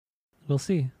We'll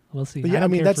see. We'll see. But yeah, I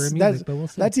mean, but we'll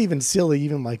see. that's even silly,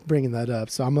 even like bringing that up.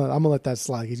 So I'm gonna let that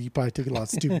slide because you probably took a lot of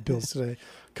stupid pills today,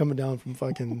 coming down from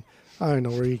fucking I don't know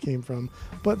where you came from.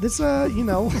 But this,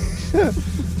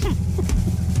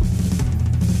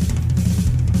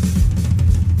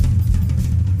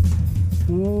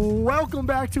 Welcome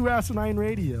back to Asinine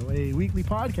Radio, a weekly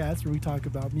podcast where we talk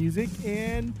about music,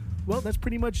 and well, that's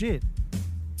pretty much it.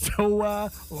 So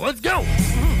let's go.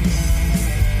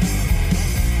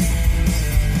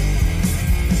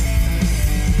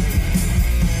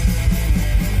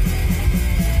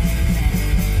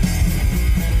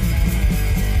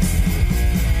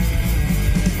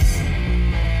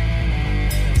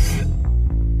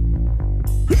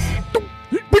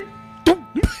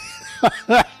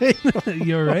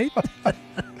 You're right. What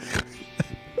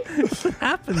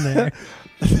happened there?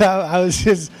 I was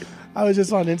just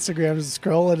on Instagram just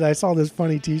scrolling, and I saw this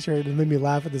funny T-shirt, and it made me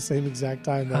laugh at the same exact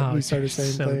time that we started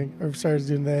saying thing or started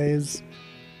doing the A's.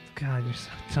 God, you're so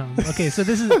dumb. Okay, so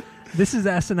this is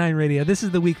Asinine Radio. This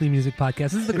is the weekly music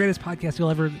podcast. This is the greatest podcast you'll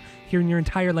ever hear in your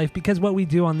entire life, because what we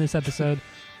do on this episode,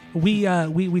 we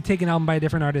take an album by a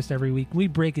different artist every week. We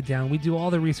break it down. We do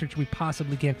all the research we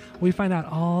possibly can. We find out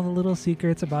all the little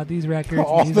secrets about these records,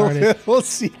 and these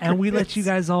artists, and we let you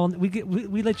guys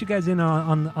we let you guys in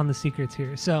on the secrets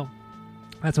here. So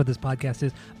that's what this podcast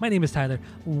is. My name is Tyler.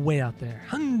 Way out there,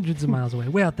 hundreds of miles away,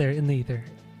 way out there in the ether,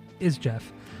 is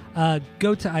Jeff.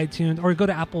 Go to iTunes or go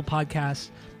to Apple Podcasts.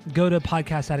 Go to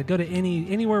Podcast Addict. Go to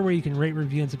anywhere where you can rate,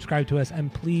 review, and subscribe to us,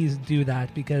 and please do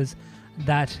that, because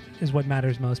that is what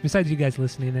matters most. Besides you guys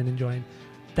listening and enjoying,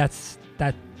 that's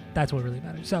what really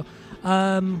matters. So,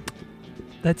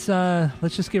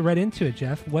 let's just get right into it,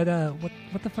 Jeff. What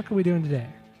the fuck are we doing today?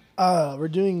 We're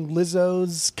doing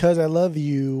Lizzo's "'Cause I Love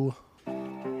You."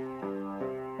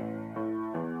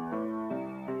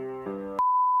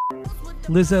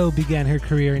 Lizzo began her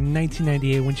career in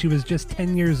 1998 when she was just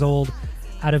 10 years old,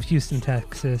 out of Houston,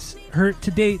 Texas.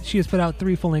 To date, she has put out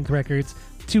 3 full-length records,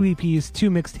 2 EPs, 2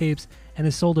 mixtapes, and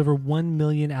has sold over 1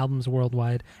 million albums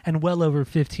worldwide and well over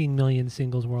 15 million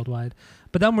singles worldwide.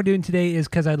 But the one we're doing today is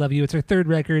 "'Cause I Love You." It's her 3rd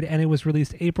record, and it was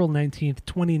released April 19th,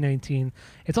 2019.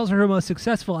 It's also her most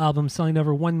successful album, selling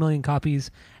over 1 million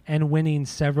copies and winning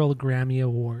several Grammy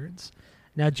Awards.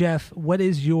 Now, Jeff, what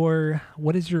is your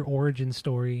origin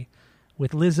story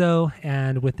with Lizzo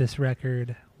and with this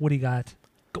record? What do you got?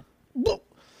 Go.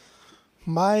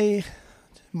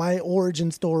 My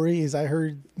origin story is I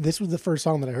heard, this was the first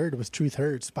song that I heard, was "Truth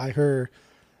Hurts" by her.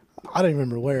 I don't even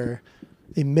remember where.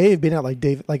 It may have been at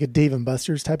like a Dave and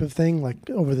Buster's type of thing, like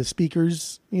over the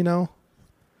speakers, Yeah.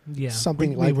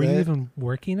 Something like that. Were you even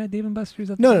working at Dave and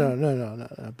Buster's at the time?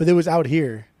 No. But it was out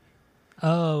here.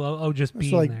 Oh, just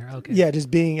being there. Okay. Yeah, just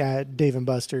being at Dave and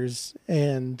Buster's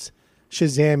and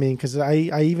Shazamming, because I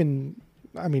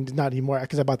mean, not anymore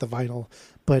because I bought the vinyl,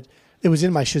 but it was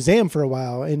in my Shazam for a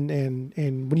while, and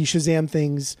when you Shazam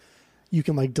things, you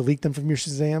can like delete them from your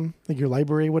Shazam, like your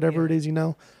library, whatever it is,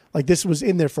 Like this was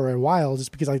in there for a while,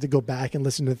 just because I like to go back and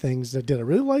listen to things that did I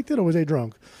really like it or was I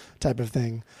drunk, type of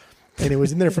thing, and it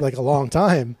was in there for like a long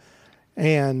time,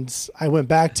 and I went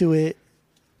back to it,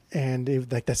 and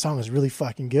that song is really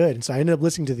fucking good, and so I ended up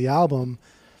listening to the album,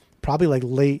 probably like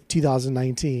late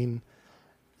 2019,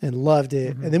 and loved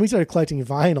it, and then we started collecting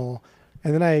vinyl.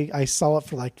 And then I saw it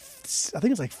for like, I think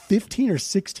it's like $15 or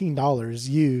 $16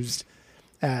 used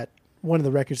at one of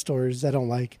the record stores I don't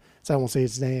like, so I won't say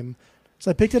its name.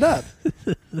 So I picked it up.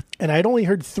 And I'd only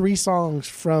heard 3 songs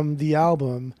from the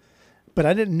album, but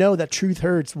I didn't know that "Truth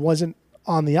Hurts" wasn't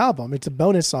on the album. It's a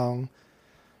bonus song.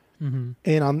 Mm-hmm.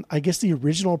 And on, I guess, the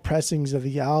original pressings of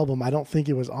the album, I don't think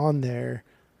it was on there.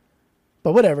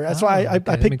 But whatever. That's why I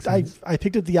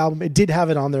picked up the album. It did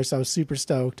have it on there, so I was super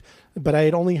stoked. But I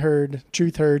had only heard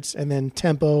 "Truth Hurts" and then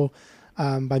 "Tempo"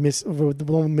 by the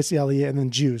one with Missy Elliott, and then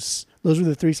 "Juice." Those were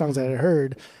the 3 songs that I had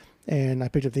heard, and I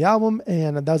picked up the album,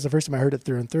 and that was the first time I heard it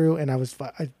through and through. And I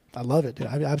love it, dude.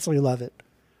 I absolutely love it.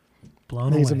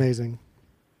 Blown away. It's amazing.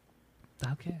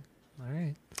 Okay, all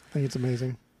right. I think it's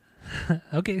amazing.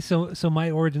 Okay, so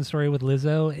my origin story with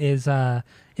Lizzo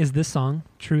is this song,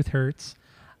 "Truth Hurts."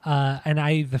 And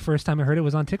the first time I heard it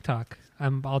was on TikTok.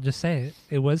 I'll just say it.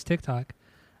 It was TikTok.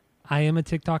 I am a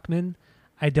TikTok-man.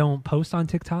 I don't post on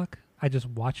TikTok. I just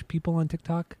watch people on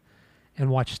TikTok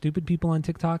and watch stupid people on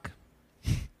TikTok.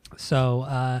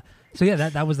 So yeah,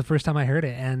 that was the first time I heard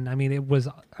it. And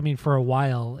for a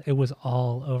while, it was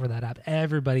all over that app.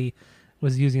 Everybody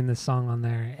was using this song on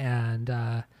there.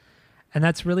 And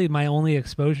that's really my only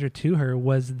exposure to her,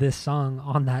 was this song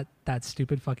on that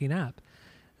stupid fucking app.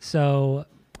 So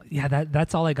yeah,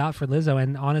 that's all I got for Lizzo.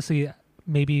 And honestly,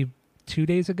 maybe 2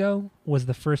 days ago was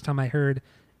the first time I heard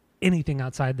anything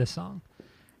outside this song.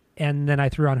 And then I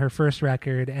threw on her first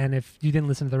record, and if you didn't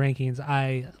listen to the rankings,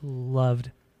 I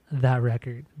loved that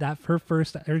record.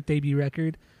 Her debut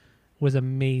record was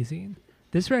amazing.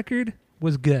 This record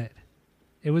was good.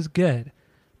 It was good,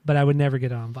 but I would never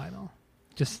get it on vinyl.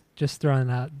 Just throwing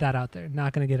that out there.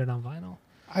 Not going to get it on vinyl.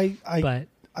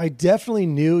 I definitely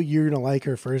knew you were going to like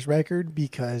her first record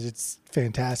because it's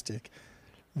fantastic.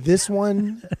 This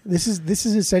one, this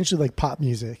is essentially like pop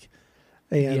music.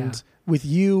 And with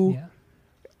you,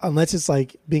 unless it's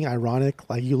like being ironic,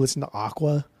 like you listen to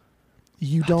Aqua,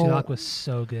 you don't. Dude, Aqua's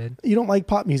so good. You don't like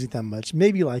pop music that much.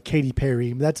 Maybe like Katy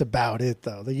Perry. That's about it,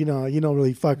 though. You don't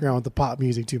really fuck around with the pop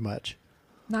music too much.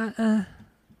 Not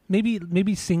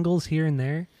maybe singles here and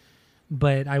there,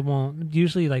 but I won't.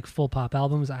 Usually like full pop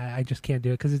albums, I just can't do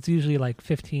it because it's usually like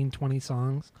 15, 20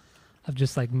 songs of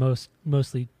just like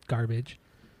mostly garbage.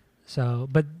 So,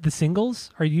 but the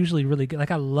singles are usually really good.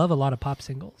 Like I love a lot of pop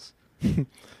singles.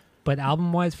 But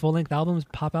album-wise, full-length albums,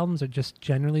 pop albums are just,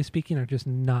 generally speaking, are just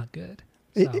not good.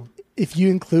 So. If you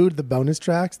include the bonus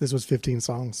tracks, this was 15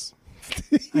 songs.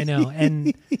 I know.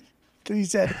 And you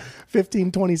said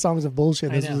 15, 20 songs of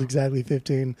bullshit. This was exactly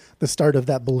 15. The start of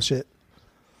that bullshit.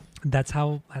 That's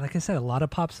how, like I said, a lot of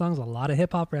pop songs, a lot of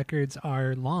hip-hop records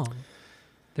are long.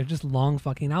 They're just long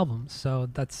fucking albums. So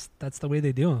that's the way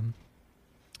they do them.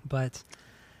 But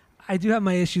I do have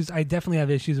my issues. I definitely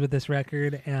have issues with this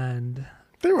record, and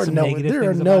there are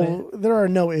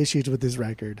no issues with this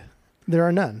record. There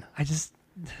are none.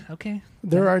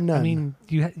 There are none. I mean,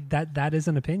 that is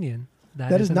an opinion.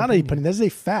 That is not an opinion. That is a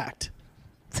fact.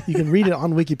 You can read it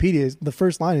on Wikipedia. The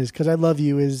first line is "Because I Love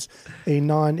You" is a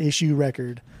non-issue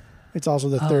record. It's also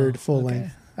the third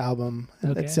full-length album,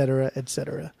 etc.,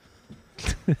 etc.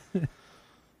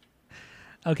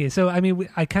 Okay, so I mean,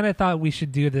 I kind of thought we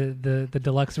should do the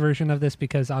deluxe version of this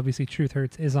because obviously "Truth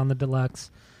Hurts" is on the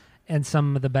deluxe, and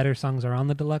some of the better songs are on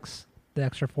the deluxe. The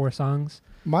extra 4 songs.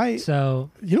 You know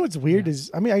what's weird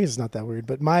is, I mean, I guess it's not that weird,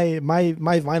 but my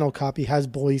vinyl copy has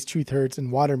 "Boys," "Truth Hurts,"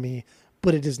 and "Water Me,"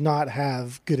 but it does not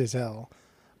have "Good as Hell."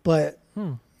 But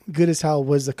 "Good as Hell"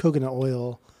 was the Coconut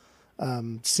Oil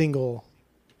single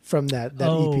from that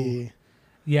EP.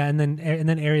 Yeah, and then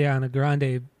Ariana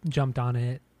Grande jumped on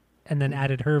it. And then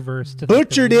added her verse to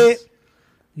butchered it.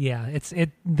 Yeah, it's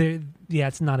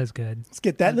not as good. Let's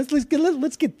get that.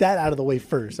 Let's get that out of the way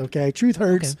first, okay? Truth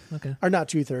Hurts, or not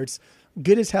Truth Hurts.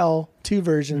 "Good as Hell," 2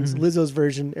 versions. Lizzo's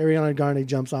version, Ariana Grande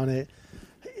jumps on it.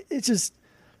 It's just,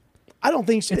 I don't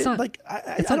think it's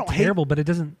not terrible, but it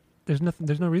doesn't. There's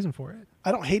no reason for it.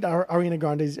 I don't hate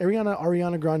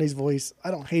Ariana Grande's voice.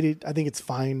 I don't hate it. I think it's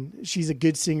fine. She's a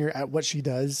good singer at what she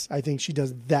does. I think she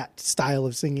does that style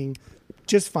of singing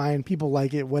just fine. People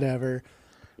like it, whatever.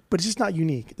 But it's just not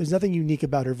unique. There's nothing unique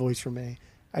about her voice for me.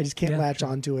 I just can't latch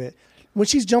onto it. When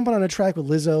she's jumping on a track with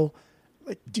Lizzo,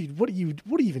 like, dude, what are you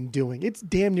even doing? It's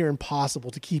damn near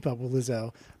impossible to keep up with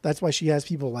Lizzo. That's why she has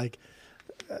people like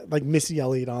Missy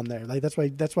Elliott on there. Like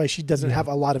that's why she doesn't have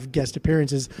a lot of guest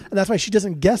appearances, and that's why she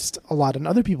doesn't guest a lot on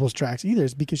other people's tracks either.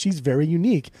 Is because she's very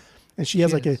unique, and she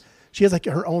has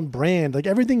her own brand. Like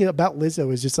everything about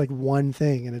Lizzo is just like one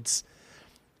thing, and it's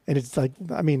like,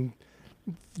 I mean,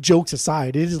 jokes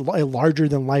aside, it is a larger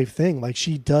than life thing. Like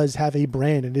she does have a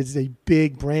brand, and it's a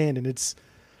big brand, and it's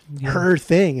her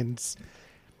thing. And it's,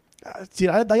 dude,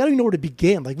 I don't even know where to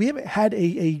begin. Like we haven't had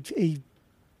a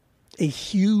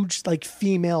huge like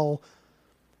female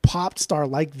pop star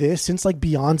like this since like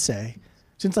Beyonce's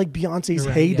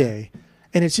heyday. Yeah.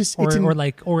 And it's just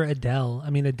or Adele. I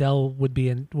mean, Adele would be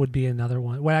another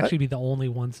one. Would actually be the only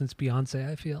one since Beyonce,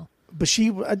 I feel. But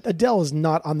Adele is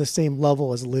not on the same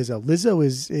level as Lizzo. Lizzo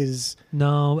is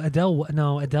Adele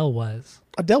was.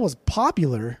 Adele was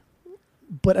popular,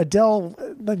 but Adele,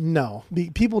 no.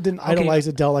 People didn't idolize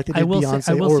Adele like they did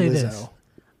Beyonce or Lizzo.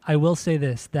 I will say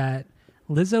this, that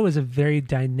Lizzo is a very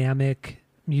dynamic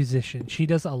musician. She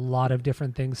does a lot of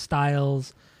different things,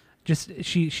 styles. Just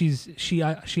she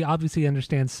obviously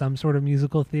understands some sort of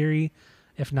musical theory,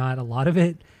 if not a lot of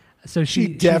it. So she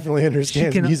definitely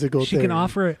understands musical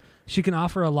theory. She can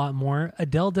offer a lot more.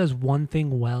 Adele does one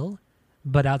thing well,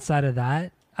 but outside of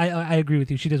that, I agree with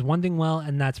you. She does one thing well,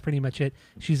 and that's pretty much it.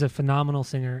 She's a phenomenal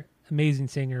singer, amazing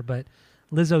singer. But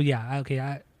Lizzo,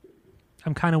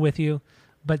 I'm kind of with you,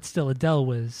 but still, Adele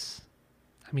was.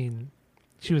 I mean,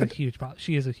 she is a huge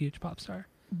pop star.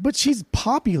 But she's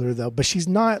popular though. But she's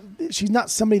not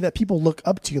somebody that people look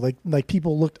up to. Like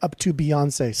people looked up to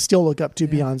Beyonce. Still look up to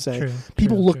Beyonce.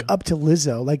 People look up to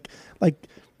Lizzo. Like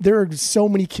there are so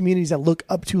many communities that look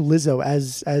up to Lizzo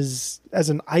as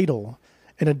an idol,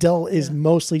 and Adele is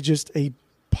mostly just a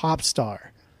pop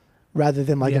star. rather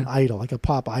than like Yeah. an idol, like a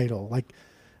pop idol, like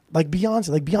Beyonce.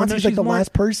 Like Well, no, Beyonce's like she's the more-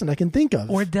 last person I can think of.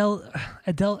 Or Adele.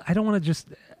 Adele. I don't want to just.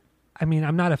 I mean,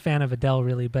 I'm not a fan of Adele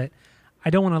really, but I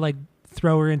don't want to like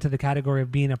throw her into the category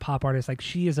of being a pop artist. Like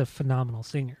she is a phenomenal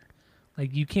singer.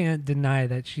 Like you can't deny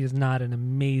that she is not an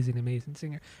amazing, amazing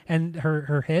singer, and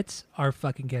her hits are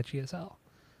fucking catchy as hell.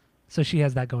 So she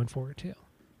has that going for her too.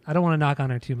 I don't want to knock on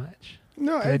her too much.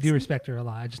 No, 'Cause I do respect her a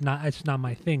lot. It's just not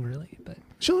my thing really. But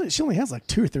she only has like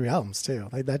 2 or 3 albums too.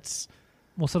 Like that's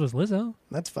well, so does Lizzo.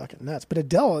 fucking nuts. But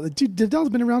Adele, dude, Adele's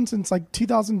been around since like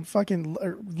 2000 fucking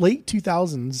or late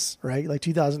 2000s, right? Like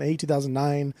 2008,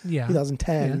 2009, Yeah.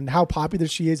 2010. Yeah. And how popular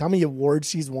she is, how many awards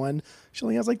she's won. She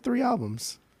only has like 3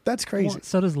 albums. That's crazy. Well,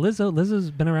 so does Lizzo. Lizzo's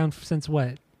been around since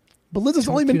what? But Lizzo's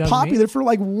only been 2008? popular for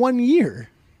like 1 year.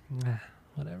 Nah,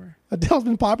 whatever. Adele's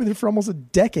been popular for almost a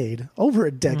decade, over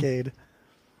a decade.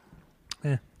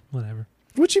 Whatever.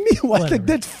 What you mean? What? Whatever. Like,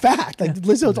 that's fact. Like Yeah,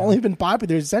 Lizzo's whatever. only been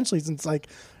popular essentially since like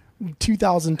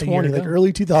 2020, like ago.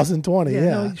 early 2020. Yeah,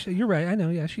 No, you're right. I know.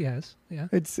 Yeah, she has. Yeah.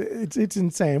 it's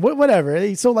insane.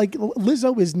 Whatever. So like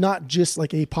Lizzo is not just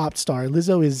like a pop star.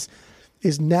 Lizzo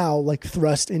is now like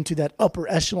thrust into that upper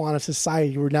echelon of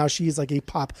society where now she is like a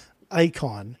pop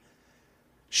icon.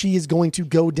 She is going to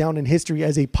go down in history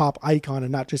as a pop icon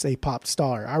and not just a pop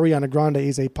star. Ariana Grande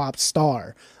is a pop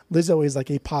star. Lizzo is like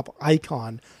a pop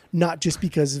icon, not just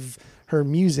because of her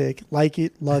music, like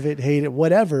it, love it, hate it,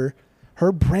 whatever.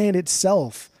 Her brand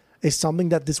itself is something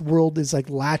that this world is like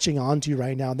latching onto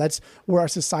right now. That's where our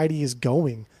society is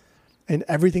going. And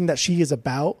everything that she is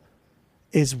about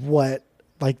is what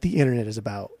like the internet is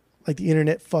about. Like the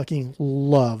internet fucking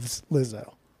loves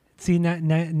Lizzo. See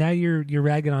now you're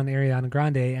ragging on Ariana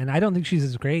Grande, and I don't think she's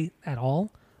as great at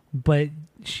all, but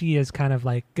she is kind of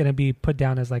like gonna be put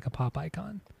down as like a pop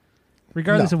icon,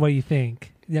 regardless No. of what you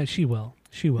think. Yeah, she will.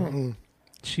 She will. Mm-mm.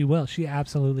 She will. She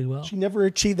absolutely will. She never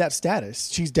achieved that status.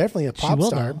 She's definitely a She pop will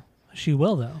star. though. She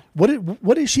will though.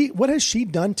 What has she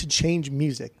done to change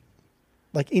music?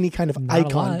 Like any kind of Not a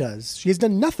icon lot. does. She has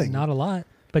done nothing. Not a lot,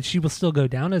 but she will still go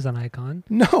down as an icon.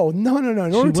 No. In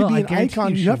order to will. be I an guarantee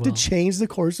icon, you you she have to will. change the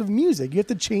course of music. You have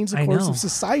to change the I course know. of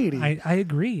society. I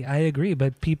agree,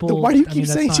 but people. Then why do you I keep mean,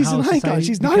 that's saying not she's how an icon? society-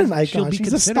 She's not an because she'll icon. be She's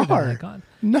a considered star. An icon.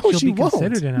 No, She'll she be won't.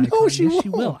 considered an icon. No, she Yes, she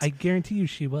will. won't. I guarantee you,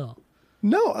 she will.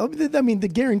 No, I mean the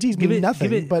guarantees mean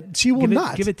nothing, but she will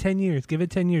not. Give it 10 years. Give it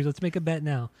 10 years. Let's make a bet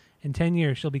now. In 10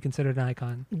 years, she'll be considered an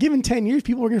icon. Given 10 years,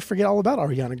 people are going to forget all about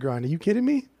Ariana Grande. Are you kidding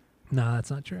me? No,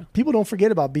 that's not true. People don't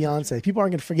forget about Beyonce. People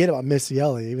aren't going to forget about Missy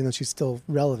Elliott, even though she's still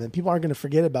relevant. People aren't going to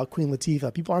forget about Queen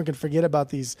Latifah. People aren't going to forget about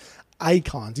these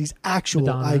icons, these actual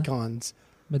Madonna. icons.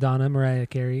 Madonna, Mariah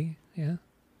Carey. Yeah.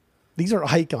 These are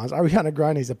icons. Ariana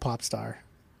Grande is a pop star.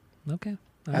 Okay.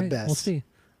 All At right. best. We'll see.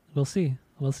 We'll see.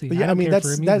 We'll see. But yeah, I don't care that's for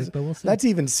her music, that's but we'll see. that's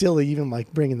even silly, even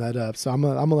like bringing that up. So I'm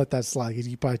gonna let that slide because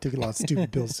you probably took a lot of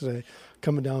stupid pills today,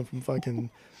 coming down from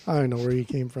fucking I don't know where you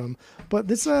came from. But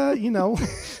this,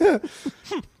 this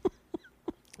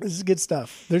is good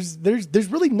stuff. There's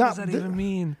really what not. does that even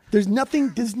mean? There's nothing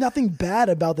bad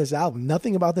about this album.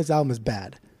 Nothing about this album is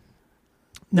bad.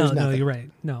 No, There's nothing. you're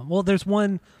right. No. Well, there's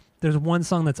one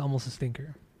song that's almost a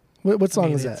stinker. What song I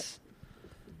mean, is that? it's-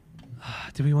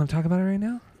 Do we want to talk about it right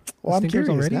now? Well, I'm stinkers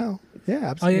curious already? now. Yeah, Oh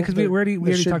absolutely. yeah, because we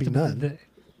already should talked be about none. the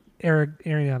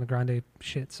Ariana Grande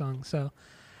shit song. So,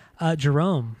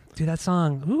 Jerome, dude, that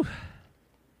song. Ooh,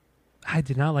 I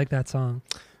did not like that song.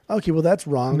 Okay, well that's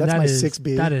wrong. I mean, That's that my is-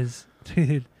 6B. That is,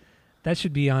 dude. That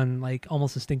should be on like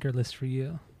almost a stinker list for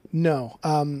you. No.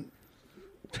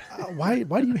 Why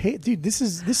do you hate, dude? This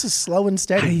is slow and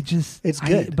steady. It's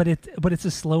good. but it's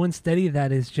a slow and steady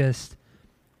that is just.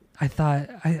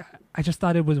 I just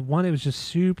thought it was one. It was just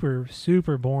super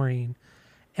super boring,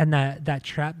 and that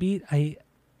trap beat. I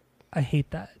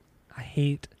hate that. I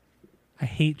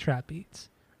hate trap beats.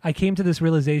 I came to this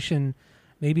realization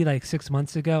maybe like 6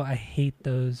 months ago. I hate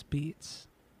those beats,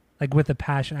 like with a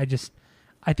passion.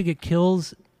 I think it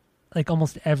kills like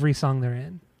almost every song they're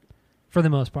in, for the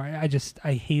most part.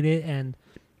 I hate it, and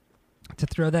to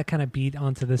throw that kind of beat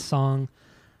onto this song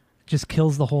just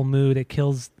kills the whole mood.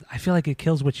 I feel like it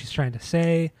kills what she's trying to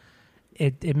say.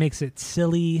 It makes it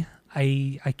silly.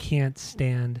 I can't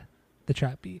stand the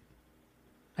trap beat.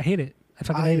 I hate it. I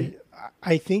fucking hate it.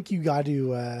 I think you got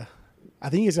to. I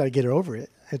think you just got to get over it.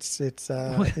 It's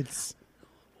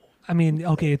I mean,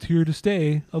 okay, it's here to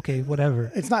stay. Okay,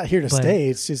 whatever. It's not here to But- stay.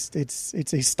 It's just it's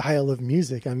a style of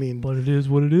music. I mean, But it is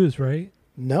what it is, right?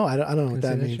 no, I don't know what Can I that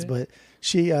say that means. shit? But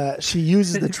she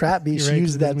uses the trap beat. You're She right, 'cause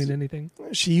uses it that. doesn't mean anything.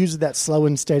 She uses that slow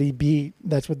and steady beat.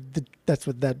 That's what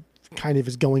that kind of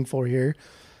is going for here,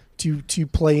 to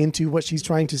play into what she's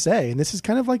trying to say. And this is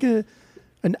kind of like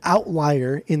an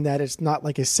outlier in that it's not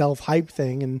like a self-hype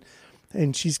thing,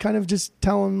 and she's kind of just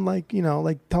telling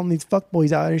telling these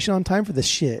fuckboys out there she don't have time for this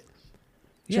shit.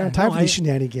 She don't have time for these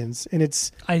shenanigans, and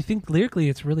I think lyrically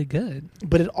it's really good,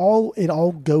 but it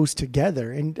all goes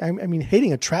together. And I mean,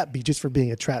 hating a trap beat just for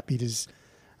being a trap beat is,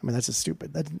 I mean, that's just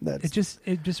stupid. It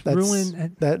just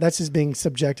ruined. That's just being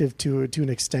subjective to an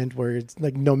extent where it's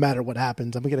like no matter what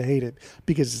happens, I'm gonna hate it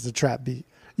because it's a trap beat.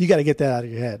 You got to get that out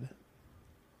of your head.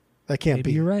 That can't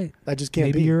Maybe be. You're right. That just can't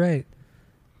be. Maybe you're right.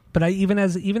 But even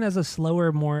as a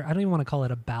slower, more, I don't even want to call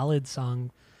it a ballad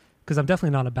song, because I'm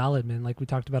definitely not a ballad man, like we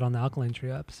talked about on the Alkaline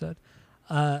Trio episode.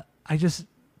 You're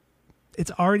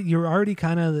already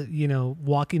kind of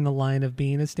walking the line of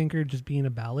being a stinker, just being a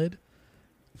ballad,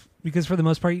 because for the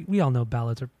most part, we all know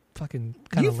ballads are fucking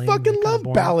kind of lame. You fucking love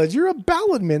ballads. You're a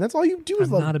ballad man. That's all you do is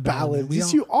love ballads.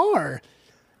 Yes, you are.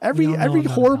 Every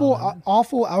horrible,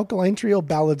 awful Alkaline Trio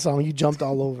ballad song you jumped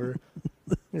all over.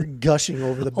 You're gushing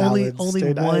over the ballads.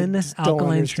 Only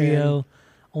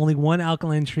one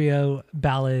Alkaline Trio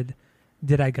ballad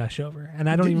did I gush over, and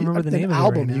I don't even remember the name of the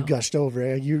album. You gushed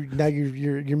over.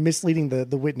 You're misleading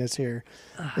the witness here.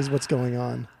 Is what's going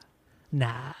on.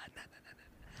 Nah.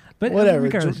 But whatever,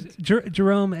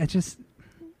 Jerome. It just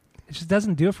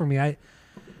doesn't do it for me. I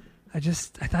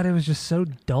thought it was just so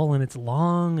dull, and it's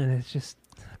long, and it's just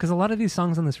because a lot of these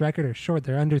songs on this record are short.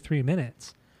 They're under 3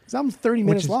 minutes. This album's 30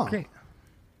 minutes long. Great.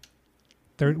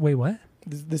 Wait, what?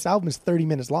 This album is 30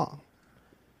 minutes long.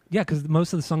 Yeah, because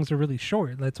most of the songs are really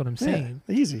short. That's what I'm saying.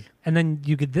 Yeah, easy. And then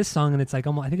you get this song, and it's like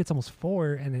I think it's almost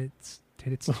 4, and it's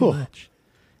too much.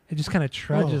 It just kind of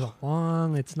trudges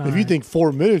along. It's not. If you think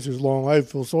 4 minutes is long, I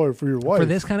feel sorry for your wife. For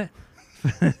this kind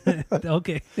of.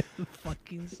 Okay,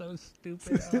 fucking so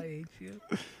stupid. I hate you.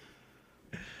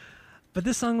 But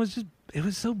this song was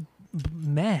so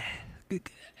meh,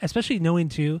 especially knowing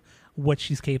too what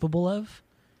she's capable of.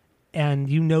 And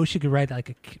she could write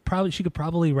she could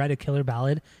probably write a killer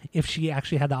ballad if she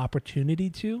actually had the opportunity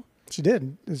to. She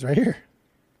did. It's right here.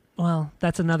 Well,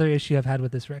 that's another issue I've had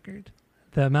with this record.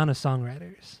 The amount of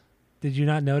songwriters. Did you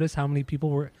not notice how many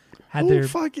people had their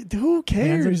who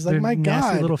cares? Like, my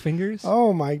nasty God, little fingers.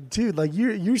 Oh my dude, like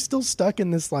you're still stuck in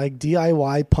this like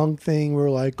DIY punk thing where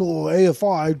like, oh,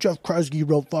 AFI, Jeff Kresge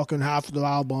wrote fucking half of the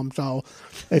album, so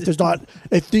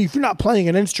if you're not playing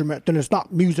an instrument, then it's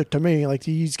not music to me. Like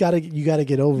you gotta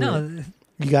get over it.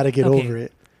 You gotta get over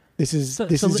it. This is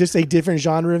just a different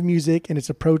genre of music, and it's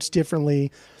approached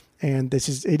differently. And this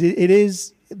is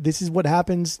what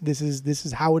happens. This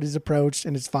is how it is approached,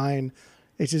 and it's fine.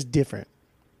 It's just different.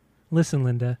 Listen,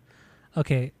 Linda.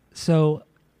 Okay, so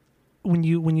when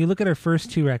you look at her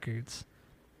first 2 records,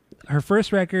 her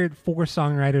first record, 4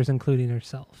 songwriters including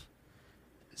herself.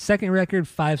 Second record,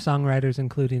 5 songwriters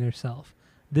including herself.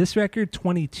 This record,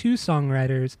 22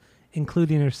 songwriters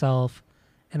including herself,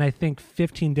 and I think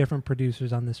 15 different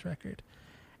producers on this record.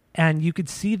 And you could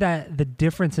see that the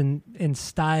difference in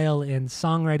style and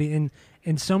songwriting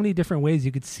in so many different ways.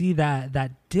 You could see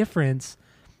that difference,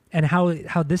 and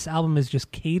how this album is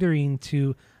just catering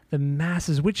to the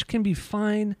masses, which can be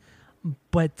fine.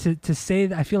 But to say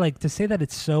that, I feel like to say that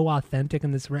it's so authentic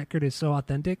and this record is so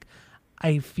authentic,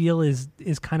 I feel is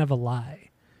kind of a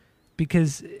lie,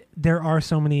 because there are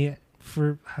so many.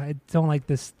 I don't like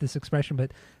this expression,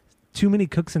 but too many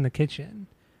cooks in the kitchen,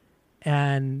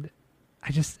 and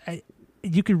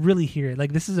you could really hear it.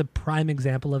 Like, this is a prime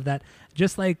example of that.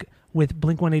 Just like with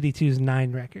Blink-182's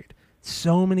 9 record.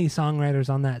 So many songwriters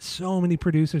on that. So many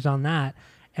producers on that.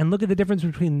 And look at the difference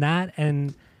between that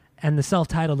and the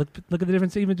self-titled. Look at the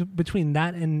difference even between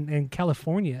that and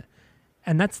California.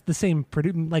 And that's the same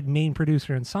main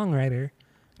producer and songwriter,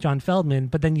 John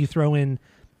Feldmann. But then you throw in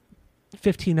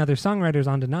 15 other songwriters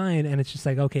onto 9, and it's just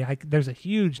like, okay, there's a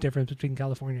huge difference between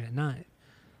California and 9.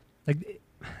 Like,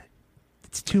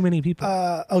 it's too many people.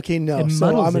 Okay, no. I'm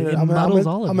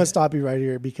gonna stop you right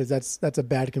here, because that's a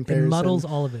bad comparison. It muddles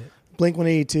all of it.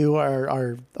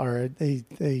 Blink-182 are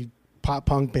a pop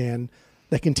punk band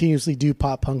that continuously do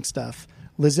pop punk stuff.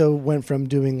 Lizzo went from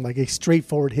doing like a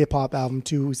straightforward hip hop album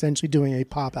to essentially doing a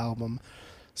pop album.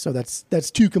 So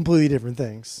that's 2 completely different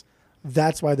things.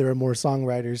 That's why there are more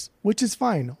songwriters, which is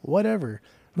fine. Whatever.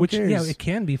 Who cares? Yeah, it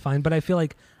can be fine, but I feel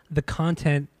like the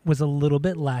content was a little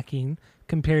bit lacking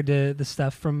compared to the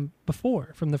stuff from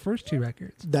before, from the first 2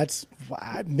 records. That's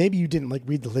maybe you didn't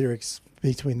read the lyrics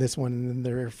between this one and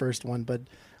their first one, but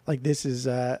this is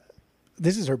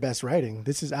her best writing.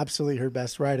 This is absolutely her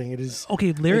best writing. It is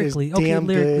lyrically. It is damn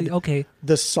good. Okay.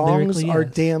 The songs are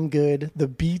damn good. The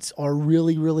beats are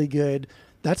really, really good.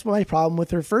 That's my problem with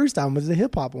her first album, was the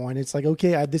hip hop one. It's like,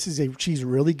 okay, she's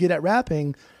really good at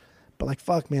rapping, But like,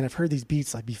 fuck, man, I've heard these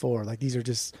beats like before. Like these are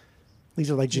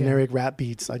like generic rap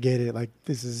beats. I get it. Like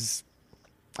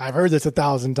I've heard this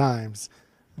 1,000 times.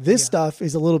 This stuff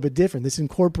is a little bit different. This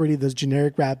incorporated those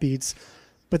generic rap beats.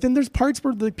 But then there's parts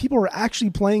where the people are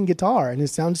actually playing guitar and it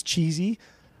sounds cheesy,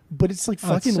 but it's like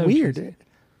fucking so weird. cheesy.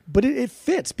 But it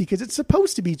fits because it's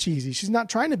supposed to be cheesy. She's not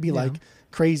trying to be like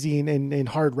crazy and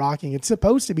hard rocking. It's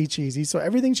supposed to be cheesy. So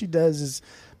everything she does is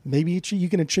maybe you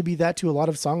can attribute that to a lot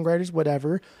of songwriters,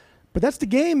 whatever. But that's the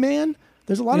game, man.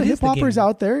 There's a lot of hip hoppers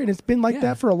out there, and it's been like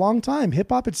that for a long time. Hip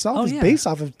hop itself is based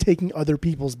off of taking other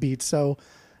people's beats. So,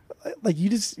 like, you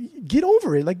just get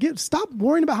over it. Like, stop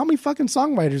worrying about how many fucking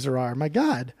songwriters there are. My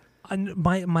God. And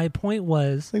my point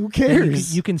was, like, who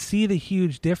cares? You can see the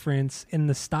huge difference in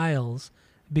the styles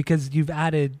because you've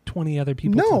added 20 other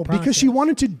people. No, to the because she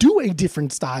wanted to do a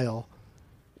different style.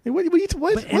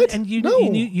 What? And you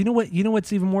know what? You know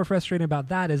what's even more frustrating about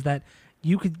that is that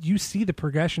you see the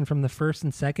progression from the first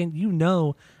and second. You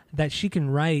know that she can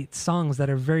write songs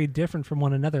that are very different from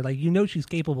one another. Like, you know she's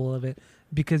capable of it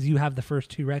because you have the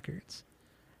first 2 records.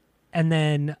 And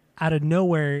then out of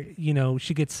nowhere, you know,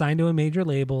 she gets signed to a major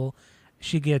label.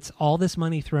 She gets all this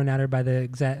money thrown at her by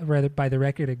the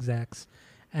record execs.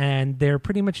 And they're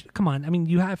pretty much, come on. I mean,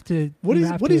 you have to. What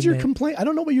is your complaint? I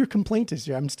don't know what your complaint is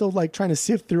here. I'm still like trying to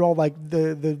sift through all like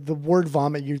the word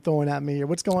vomit you're throwing at me, or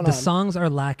what's going on. The songs are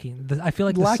lacking. I feel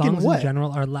like the songs in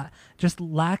general are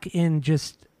lack in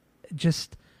just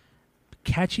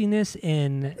catchiness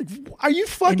in. Are you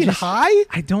fucking high?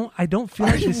 I don't feel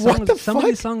like these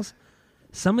songs.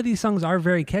 Some of these songs are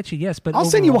very catchy, yes, but I'll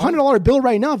send you $100 bill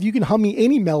right now if you can hum me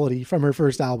any melody from her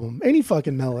first album, any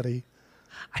fucking melody.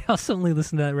 I also only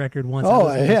listened to that record once.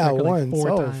 Oh yeah, once. Like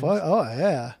 4 times. Oh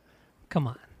yeah. Come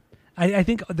on. I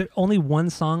think only one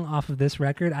song off of this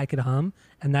record I could hum,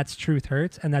 and that's "Truth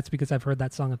Hurts," and that's because I've heard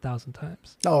that song 1,000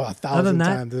 times. Oh, 1,000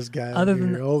 times, this guy. Other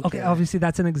than okay, obviously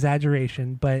that's an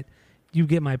exaggeration, but you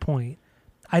get my point.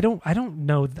 I don't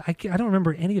know. I don't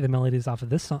remember any of the melodies off of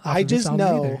this song. I just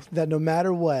know that no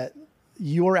matter what,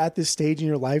 you're at this stage in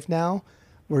your life now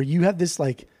where you have this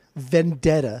like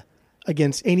vendetta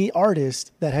against any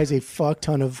artist that has a fuck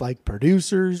ton of like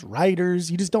producers,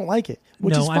 writers. You just don't like it,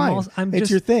 which is fine.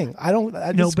 It's your thing. I don't.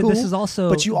 No, but cool. This is also.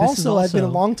 But you also have been a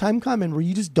long time coming where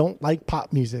you just don't like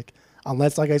pop music,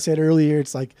 unless, like I said earlier,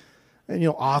 it's like, you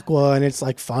know, Aqua and it's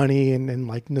like funny and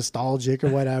like nostalgic or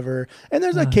whatever. And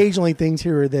there's occasionally things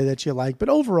here or there that you like, but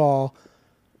overall,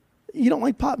 you don't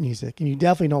like pop music, and you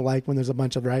definitely don't like when there's a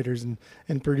bunch of writers and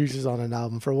producers on an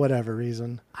album for whatever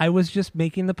reason. I was just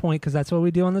making the point because that's what we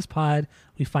do on this pod.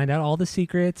 We find out all the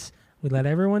secrets. We let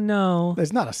everyone know.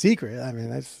 It's not a secret. I mean,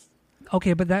 that's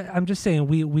okay, but I'm just saying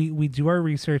we do our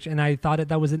research, and I thought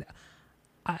that was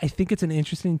I think it's an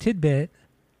interesting tidbit,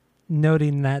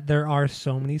 noting that there are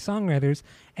so many songwriters,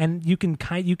 and you can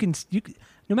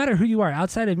no matter who you are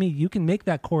outside of me, you can make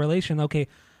that correlation. Okay.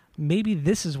 Maybe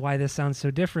this is why this sounds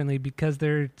so differently because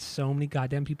there are so many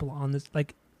goddamn people on this,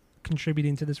 like,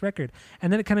 contributing to this record.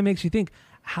 And then it kind of makes you think,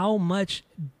 how much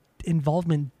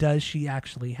involvement does she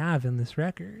actually have in this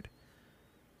record?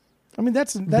 I mean,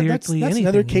 that's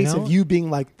another case of you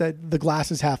being like the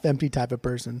glass is half empty type of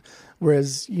person.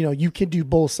 Whereas, you know, you could do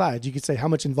both sides. You could say, how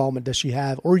much involvement does she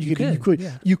have? Or you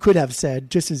could have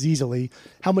said just as easily,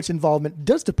 how much involvement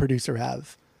does the producer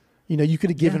have? You know, you could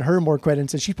have given her more credit and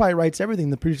said she probably writes everything.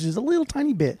 The producer's a little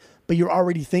tiny bit, but you're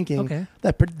already thinking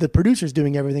that the producer's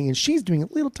doing everything and she's doing a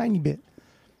little tiny bit.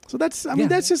 So that's, I mean,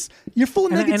 that's just, you're full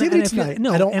of negativity tonight.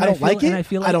 I don't like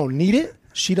it. I don't need it.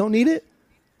 She don't need it.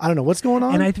 I don't know what's going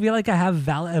on. And I feel like I have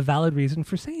a valid reason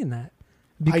for saying that.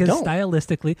 Because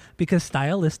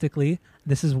stylistically,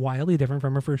 this is wildly different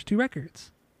from her first 2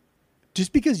 records.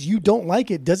 Just because you don't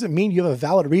like it doesn't mean you have a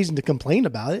valid reason to complain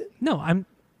about it. No,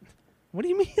 what do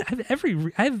you mean? I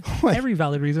have every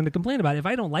valid reason to complain about it. If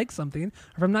I don't like something,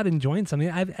 or if I'm not enjoying something,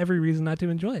 I have every reason not to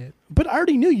enjoy it. But I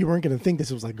already knew you weren't going to think this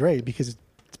was like great because it's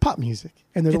pop music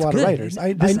and there's a lot of writers.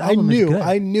 I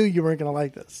knew you weren't going to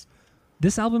like this.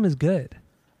 This album is good.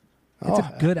 It's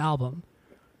a good album.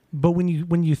 But when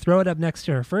you throw it up next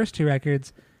to her first 2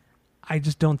 records, I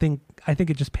just don't think. I think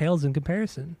it just pales in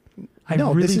comparison. I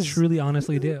truly,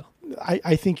 honestly do.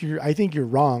 I think you're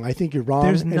wrong. I think you're wrong.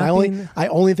 I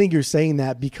only think you're saying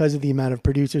that because of the amount of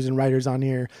producers and writers on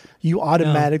here. You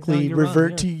automatically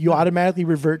revert to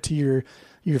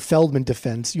your Feldman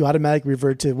defense. You automatically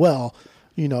revert to, well,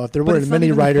 you know, if there weren't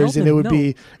many writers, then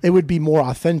it would be more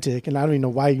authentic. And I don't even know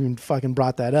why you even fucking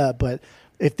brought that up. But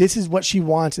if this is what she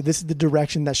wants, if this is the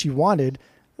direction that she wanted,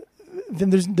 then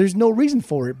there's no reason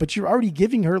for it. But you're already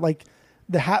giving her like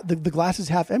the glass is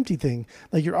half empty thing.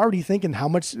 Like, you're already thinking, how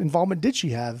much involvement did she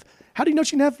have? How do you know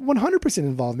she didn't have 100%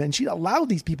 involvement? And she allowed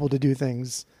these people to do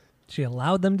things. She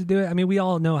allowed them to do it. I mean, we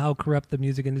all know how corrupt the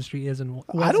music industry is, and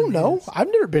I don't know. is.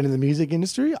 I've never been in the music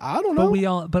industry. I don't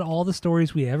know. But all the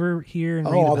stories we ever hear and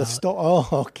read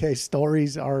about. Okay.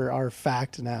 Stories are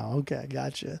fact now. Okay,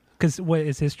 gotcha. Because what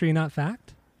is history not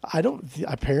fact? I don't.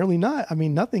 Apparently not. I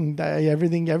mean, nothing.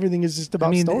 Everything is just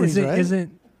about stories, right?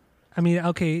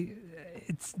 Okay.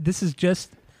 This is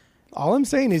just all I'm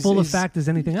saying is full of fact as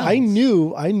anything else. I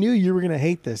knew you were going to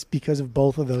hate this because of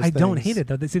both of those. I things. don't hate it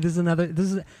though.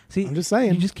 See, I'm just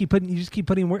saying. You just keep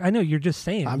putting words. I know you're just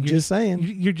saying. I'm just saying.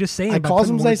 You're just saying. I calls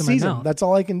them as I sees them. That's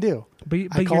all I can do. But you're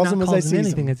not causing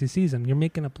anything as you sees them. You're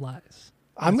making up lies.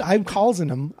 I'm causing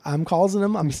them. I'm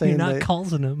saying you're not that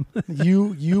causing them.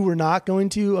 you were not going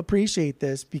to appreciate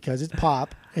this because it's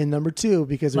pop, and number two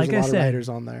because there's a lot of writers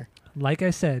on there. Like I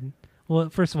said, well,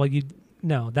 first of all,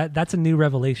 that's a new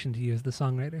revelation to you as the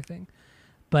songwriter thing.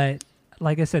 But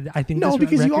like I said, I think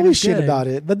because you always shit about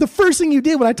it. But the first thing you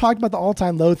did when I talked about the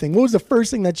all-time low thing, what was the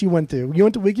first thing that you went to? You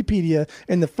went to Wikipedia,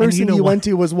 and the first thing you went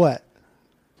to was what?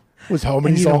 Was how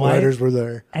many songwriters were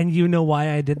there? And you know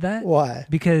why I did that? Why?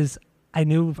 Because I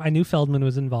knew Feldman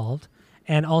was involved,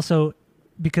 and also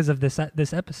because of this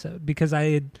episode. Because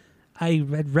I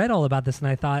had read all about this, and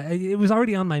I thought it was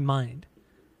already on my mind.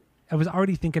 I was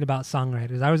already thinking about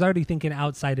songwriters. I was already thinking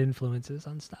outside influences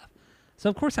on stuff. So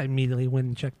of course I immediately went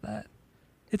and checked that.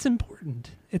 It's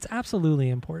important. It's absolutely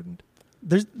important.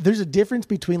 There's a difference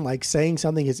between like saying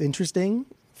something is interesting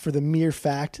for the mere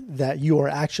fact that you are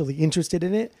actually interested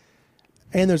in it.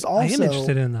 And there's also I am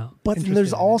interested in that. But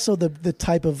there's also the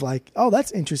type of like, oh,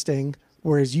 that's interesting,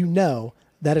 whereas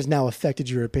that has now affected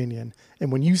your opinion.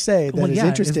 And when you say that is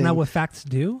interesting, isn't that what facts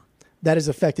do? That has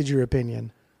affected your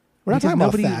opinion. We're not talking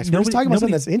about facts. We're just talking about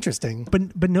something that's interesting.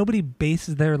 But nobody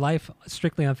bases their life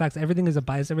strictly on facts. Everything is a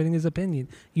bias. Everything is opinion.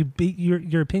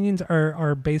 Your opinions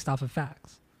are based off of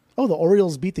facts. Oh, the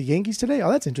Orioles beat the Yankees today?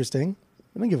 Oh, that's interesting.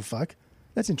 I don't give a fuck.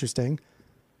 That's interesting.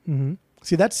 Mm-hmm.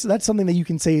 See, that's something that you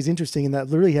can say is interesting, and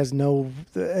that literally has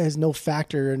no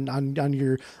factor on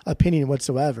your opinion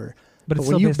whatsoever. But it's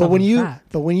still based off of a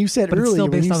fact. But when you said but earlier, it's still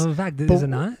based off of a fact, is it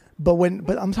not?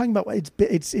 But I'm talking about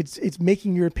it's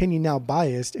making your opinion now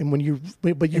biased, and when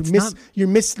you're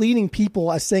misleading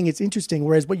people as saying it's interesting,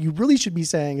 whereas what you really should be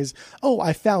saying is, oh,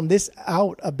 I found this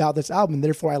out about this album, and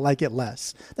therefore I like it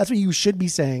less. That's what you should be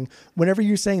saying. Whenever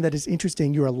you're saying that it's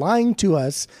interesting, you are lying to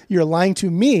us. You're lying to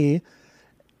me.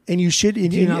 And you should. Do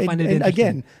you not find it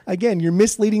interesting? Again, you're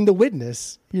misleading the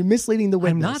witness. You're misleading the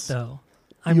witness. I'm not though.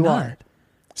 I'm not. Are.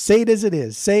 Say it as it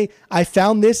is. Say I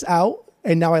found this out,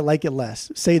 and now I like it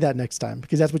less. Say that next time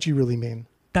because that's what you really mean.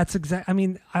 That's exact. I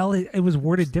mean, it was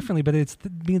worded differently, but it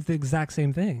means the exact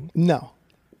same thing. No.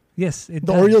 Yes,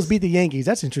 the Orioles beat the Yankees.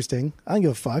 That's interesting. I don't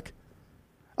give a fuck.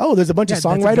 Oh, there's a bunch of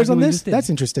songwriters on this. That's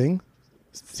interesting.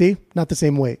 See, not the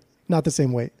same weight. Not the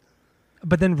same weight.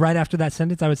 But then right after that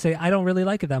sentence, I would say, I don't really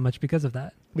like it that much because of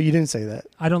that. But you didn't say that.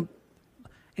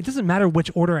 It doesn't matter which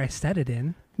order I said it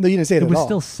in. No, you didn't say it at all. It was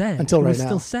still said. Until right now. It was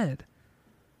still said.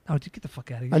 Oh, get the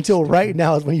fuck out of here. Until right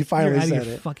now is when you finally said it. You're out of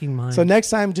your fucking mind. So next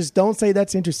time, just don't say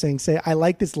that's interesting. Say I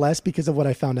like this less because of what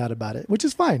I found out about it, which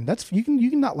is fine. That's you can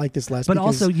not like this less. But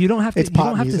also, you don't have to. You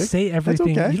don't have to say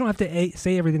everything. Okay. You don't have to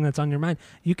say everything that's on your mind.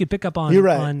 You could pick up on. You're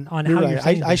right. On you're how right. you're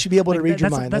saying I should be able to read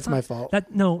your mind. That's my fault.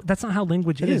 That's not how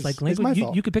language is. Like language, it's my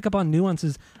fault. You could pick up on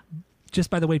nuances just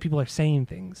by the way people are saying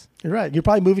things. You're right. You're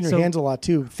probably moving your hands a lot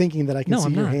too, thinking that I can see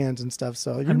your hands and stuff.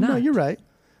 So I'm not. No, you're right.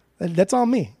 That's on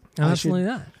me. Absolutely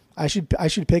not. I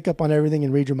should pick up on everything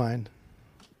and read your mind.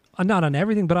 Not on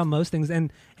everything, but on most things.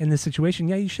 And in this situation,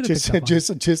 yeah, you should have picked up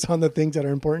on just on the things that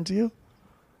are important to you.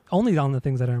 Only on the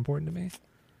things that are important to me.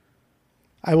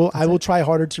 I will try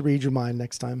harder to read your mind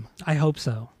next time. I hope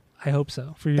so.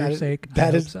 For your sake,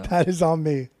 that is on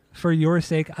me. For your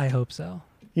sake, I hope so.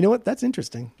 You know what? That's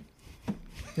interesting.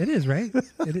 It is, right?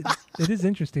 It is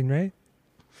interesting, right?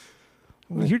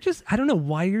 I don't know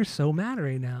why you're so mad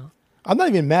right now. I'm not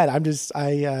even mad. I'm just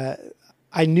I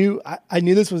knew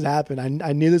this was happen.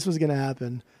 I knew this was going to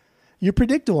happen. You're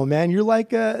predictable, man. You're like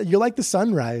the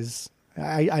sunrise.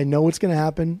 I know what's going to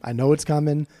happen. I know it's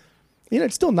coming.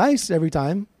 It's still nice every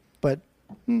time, but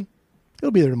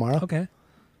it'll be there tomorrow. Okay.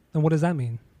 And what does that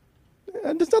mean?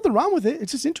 There's nothing wrong with it.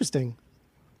 It's just interesting.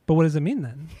 But what does it mean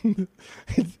then?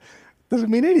 It doesn't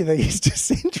mean anything. It's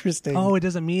just interesting. Oh, it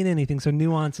doesn't mean anything. So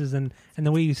nuances and the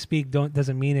way you speak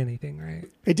doesn't mean anything, right?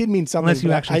 It did mean something. Unless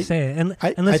you actually say it.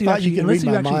 Unless you actually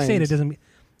say it, it doesn't mean.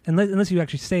 Unless you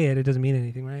actually say it, it doesn't mean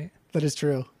anything, right? That is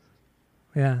true.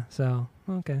 Yeah. So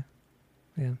okay.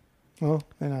 Yeah. Well,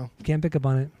 I know. You can't pick up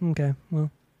on it. Okay.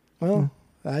 Well.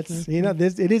 That's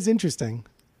this. It is interesting.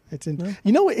 It's in, No.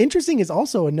 you know what interesting is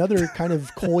also another kind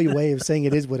of coy way of saying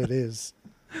it is what it is.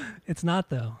 It's not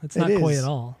though. It's It not coy is. at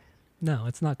all. No,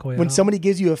 it's not coy at When all. somebody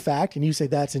gives you a fact and you say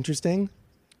that's interesting,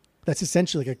 that's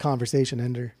essentially like a conversation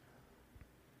ender.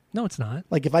 No, it's not.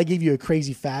 Like if I give you a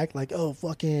crazy fact, like, oh,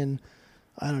 fucking,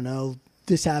 I don't know,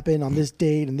 this happened on this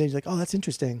date, and then you're like, oh, that's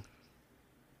interesting.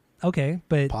 Okay,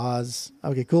 but Pause.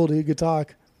 Okay, cool, dude. Good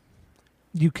talk.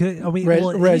 you could. I mean,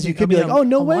 Whereas you could be like, oh,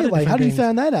 no way. Like, how do you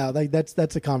find? find that out? Like,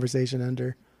 that's a conversation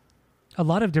ender. A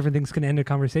lot of different things can end a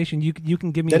conversation. You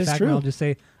can give me That a is fact, true. and I'll just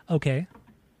say okay,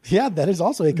 Yeah, that is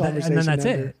also a and conversation then that's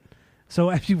ender. it. So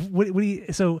if you, what do you,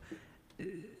 so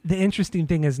the interesting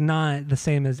thing is not the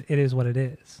same as it is what it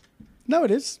is, No,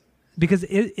 it is. because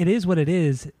it is what it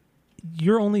is.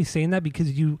 You're only saying that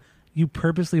because you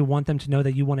purposely want them to know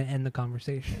that you want to end the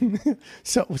conversation.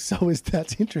 So is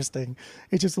that's interesting.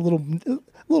 It's just a little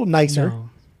nicer, No,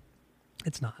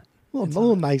 it's not. a It's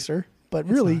little not. nicer. But It's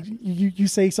really, not. you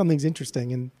say something's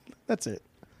interesting, and that's it.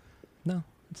 No,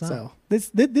 it's not. So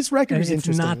this record And is it's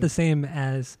interesting. not the same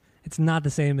as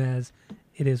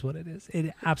it is what it is.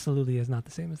 It absolutely is not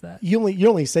the same as that. You're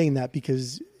only saying that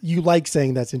because you like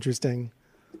saying that's interesting.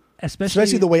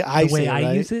 Especially the way I say it,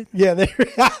 right? use it. Yeah, there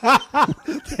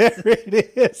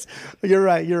it is. You're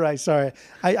right. Sorry,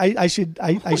 I should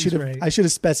right.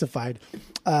 have specified.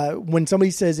 When somebody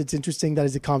says it's interesting, that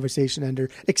is a conversation ender.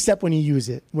 Except when you use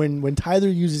it. When Tyler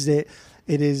uses it,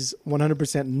 it is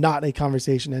 100% not a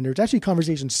conversation ender. It's actually a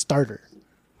conversation starter,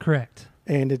 Correct.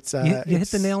 and it's You hit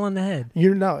the nail on the head.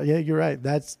 You're right.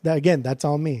 That's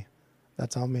on me.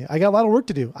 That's on me. I got a lot of work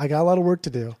to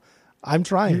do. I'm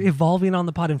trying. You're evolving on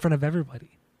the pod in front of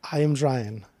everybody. I am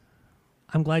trying.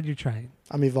 I'm glad you're trying.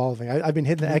 I'm evolving. I've been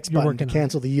hitting the X You're button to working on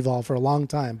cancel the evolve for a long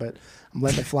time, but I'm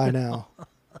letting it fly now.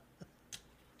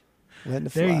 Letting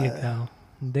it There fly. you go.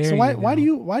 There So you why go.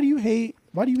 do you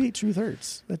hate Truth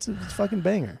Hurts? It's a fucking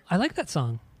banger. I like that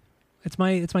song. It's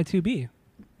my 2B.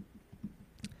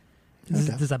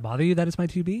 Okay. Does that bother you that it's my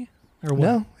 2B? Or what?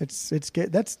 No, it's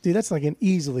good. That's like an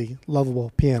easily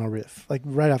lovable piano riff, like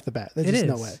right off the bat. There's It just is.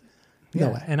 no way. Yeah,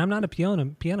 No way. and I'm not a piano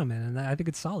man, and I think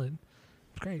it's solid.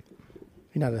 It's great.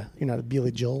 You're not a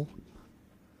Billy Joel.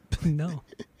 No.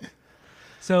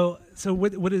 So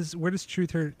where does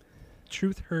Truth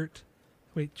Hurt?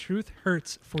 Wait, Truth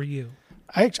Hurts for you.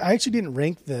 I actually didn't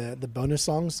rank the bonus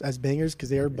songs as bangers because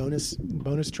they are bonus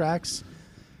tracks,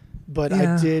 but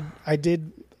Yeah. I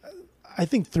did. I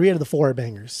think 3 out of the 4 are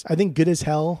bangers. I think Good as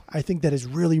Hell. I think that is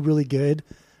really, really good.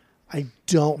 I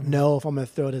don't know if I'm going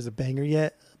to throw it as a banger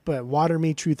yet, but Water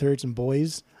Me, Truth Hurts, and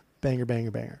Boys, banger, banger,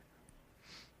 banger.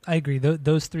 I agree.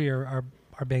 Those 3 are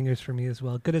bangers for me as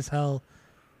well. Good as Hell.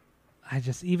 I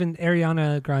just, even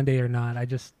Ariana Grande or not, I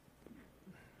just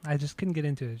couldn't get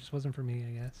into it. It just wasn't for me,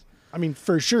 I guess. I mean,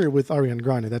 for sure with Ariana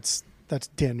Grande, that's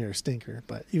damn near a stinker,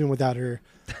 but even without her,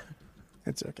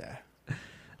 it's okay.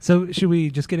 So should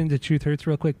we just get into Truth Hurts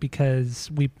real quick,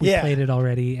 because we Yeah. played it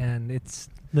already and it's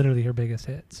literally her biggest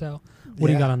hit. So what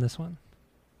do you Yeah. got on this one?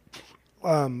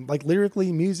 Like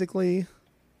lyrically, musically,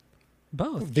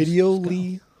 Both. Just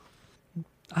videoly. go.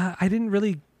 I didn't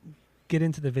really get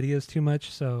into the videos too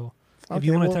much, so if Okay,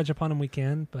 you want to well, touch upon them, we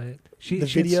can. But she the had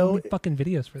so video- many fucking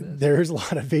videos for this. There's a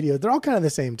lot of videos. They're all kind of the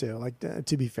same too. Like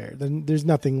to be fair, there's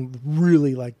nothing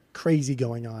really like crazy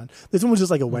going on. This one was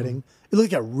just like a wedding. It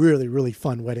looked like a really really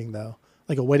fun wedding though,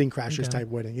 like a Wedding Crashers Okay. type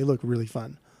wedding. It looked really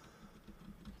fun.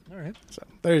 All right. So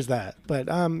there's that. But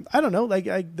I don't know. Like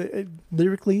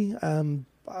lyrically,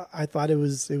 I thought it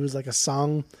was like a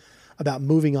song about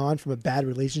moving on from a bad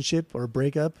relationship or a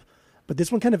breakup. But this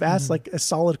one kind of asked like a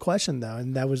solid question though,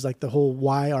 and that was like the whole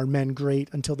 "why are men great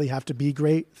until they have to be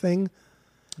great" thing.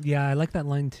 Yeah, I like that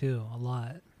line too a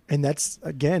lot. And that's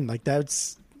again like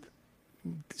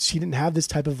she didn't have this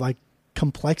type of like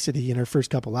complexity in her first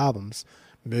couple albums.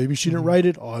 Maybe she didn't write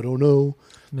it. I don't know.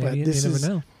 Maybe But you this never is-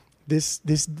 know.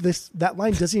 That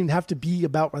line doesn't even have to be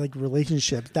about like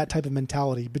relationships, that type of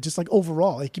mentality, but just like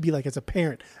overall, it could be like as a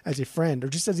parent, as a friend, or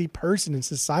just as a person in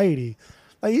society.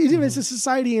 Like even as a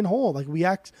society in whole, like we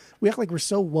act like we're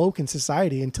so woke in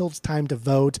society until it's time to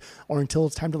vote, or until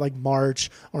it's time to like march,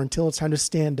 or until it's time to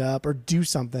stand up or do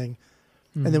something,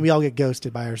 and then we all get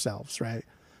ghosted by ourselves, right?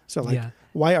 So like, Yeah.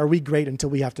 why are we great until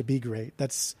we have to be great?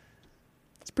 That's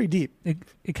pretty deep.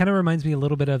 It kind of reminds me a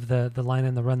little bit of the line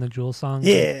in the Run the Jewels song.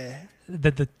 Yeah.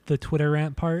 The Twitter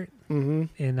rant part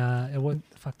Mm-hmm. in what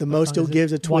fuck The what most song he'll is it?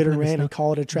 gives a Twitter Walking in the rant Snow. and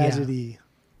call it a tragedy.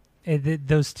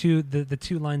 Those two, the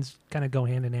 2 lines kind of go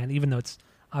hand in hand, even though it's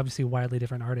obviously widely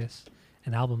different artists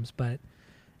and albums. But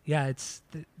yeah, it's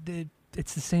the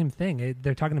same thing.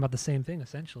 They're talking about the same thing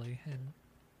essentially, and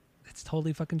it's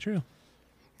totally fucking true.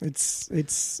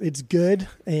 It's good,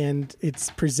 and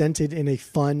it's presented in a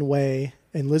fun way.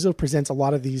 And Lizzo presents a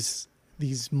lot of these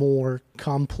more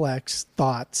complex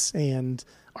thoughts and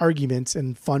arguments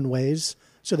in fun ways,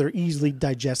 so they're easily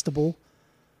digestible.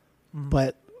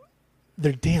 But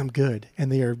they're damn good,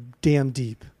 and they are damn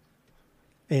deep,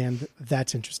 and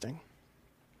that's interesting.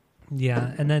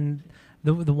 Yeah, and then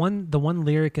the one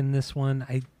lyric in this one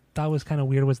I thought was kind of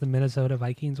weird was the Minnesota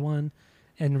Vikings one,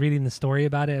 and reading the story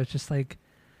about it, it was just like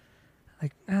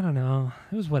I don't know,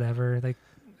 it was whatever. Like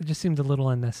it just seemed a little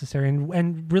unnecessary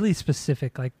and really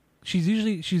specific. Like she's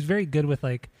very good with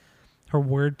like her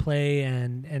wordplay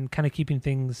and kind of keeping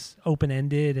things open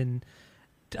ended and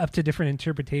up to different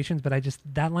interpretations. But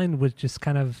that line was just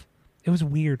kind of, it was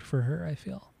weird for her, I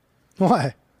feel.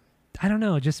 Why? I don't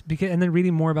know, just because. And then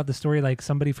reading more about the story, like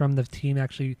somebody from the team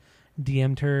actually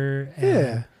DM'd her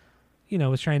and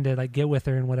was trying to like get with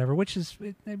her and whatever, which is,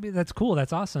 that's cool,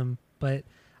 that's awesome. But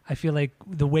I feel like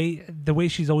the way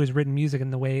she's always written music,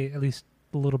 and the way, at least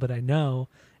a little bit I know,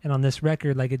 and on this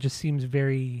record, like it just seems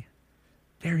very,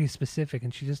 very specific,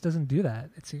 and she just doesn't do that,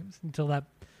 it seems, until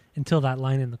that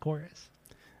line in the chorus.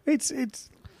 It's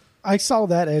I saw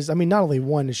that as, I mean, not only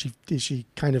one is she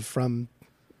kind of from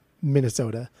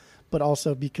Minnesota, but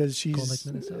also because she's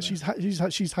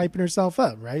hyping herself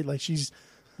up, right? Like she's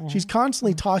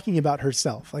constantly talking about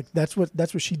herself. Like that's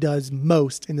what she does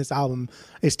most in this album,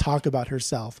 is talk about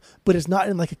herself. But it's not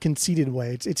in like a conceited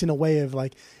way. It's in a way of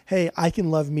like, hey, I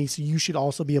can love me, so you should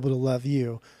also be able to love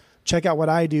you. Check out what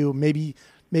I do. Maybe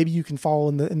you can follow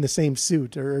in the same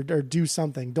suit or do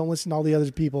something. Don't listen to all the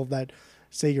other people that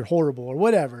say you're horrible or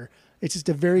whatever. It's just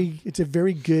a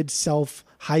very good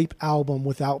self-hype album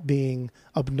without being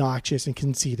obnoxious and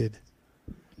conceited.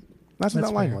 That's what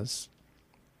that line was.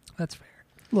 That's fair.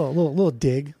 Little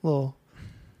dig, little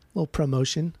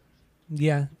promotion.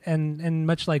 Yeah, and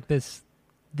much like this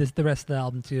the rest of the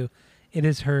album too, it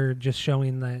is her just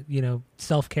showing that,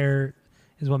 self-care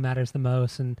is what matters the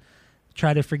most, and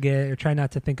try to forget or try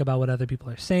not to think about what other people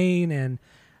are saying. And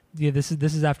this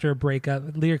is after a breakup.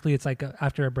 Lyrically, it's like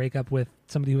after a breakup with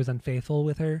somebody who was unfaithful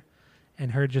with her,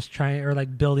 and her just trying, or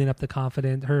like building up the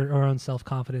confidence, her own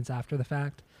self-confidence after the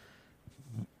fact.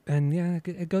 And yeah,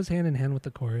 it goes hand in hand with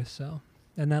the chorus. So,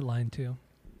 and that line too.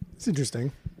 It's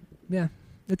interesting. Yeah,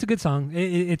 it's a good song.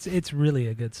 It's really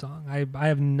a good song. I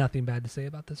have nothing bad to say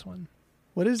about this one.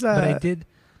 What is that? But I did.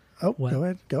 Oh, what?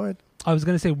 Go ahead. I was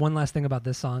going to say one last thing about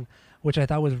this song, which I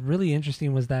thought was really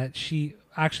interesting, was that she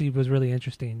actually was really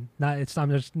interesting. I'm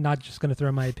just not just going to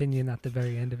throw my opinion at the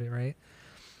very end of it, right?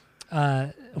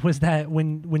 Was that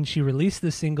when she released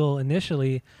the single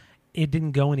initially, it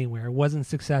didn't go anywhere. It wasn't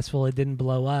successful. It didn't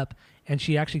blow up. And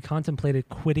she actually contemplated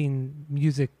quitting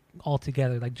music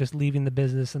altogether, like just leaving the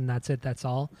business and that's it, that's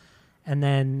all. And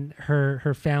then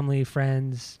her family,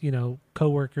 friends,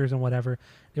 coworkers and whatever,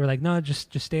 they were like, no,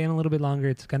 just stay in a little bit longer.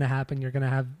 It's going to happen. You're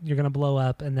going to blow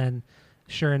up. And then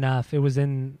sure enough, it was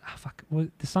in,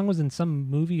 the song was in some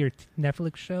movie or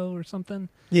Netflix show or something.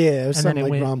 Yeah, it was something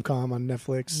like rom-com on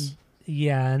Netflix.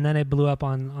 Yeah, and then it blew up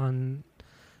on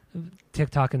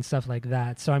TikTok and stuff like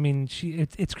that. So I mean,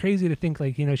 it's crazy to think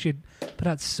like, she had put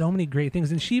out so many great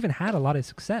things, and she even had a lot of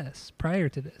success prior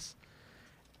to this.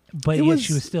 But yet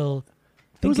she was still.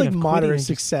 It was like moderate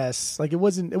success. Like it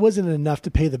wasn't enough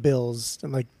to pay the bills,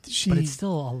 and like But it's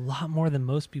still a lot more than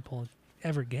most people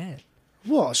ever get.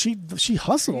 Well, she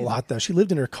hustled a lot though. She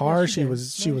lived in her car. She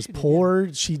was poor.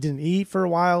 Yeah. She didn't eat for a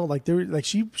while. Like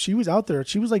she was out there.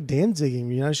 She was like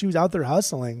Danziging. She was out there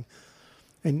hustling.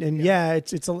 And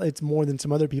it's more than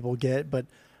some other people get, but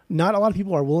not a lot of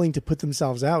people are willing to put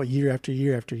themselves out year after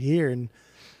year after year. And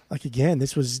like again,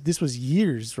 this was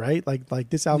years, right? Like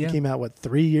this album came out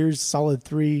 3 years, solid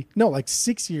 3. No, like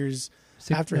 6 years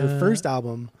after her first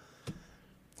album.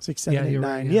 6, 7, 8, 9.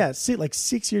 Right, yeah, like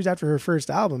 6 years after her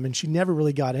first album, and she never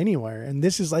really got anywhere. And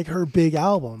this is like her big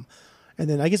album. And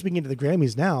then I guess we can get to the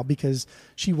Grammys now, because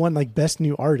she won like Best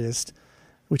New Artist,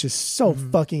 which is so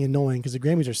fucking annoying because the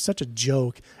Grammys are such a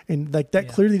joke. And like that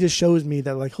clearly just shows me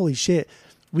that like, holy shit,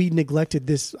 we neglected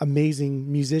this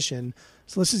amazing musician.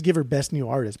 So let's just give her Best New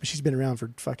Artist. But she's been around for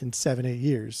fucking 7-8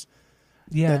 years.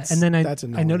 Yeah, and then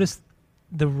I noticed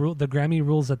the Grammy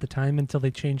rules at the time until they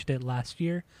changed it last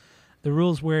year. The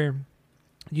rules where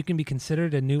you can be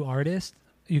considered a new artist.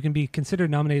 You can be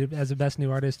considered nominated as a Best New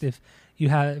Artist if you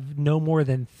have no more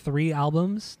than 3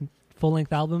 albums,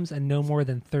 full-length albums, and no more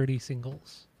than 30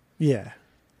 singles. Yeah.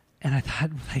 And I thought,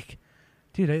 like,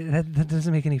 dude, that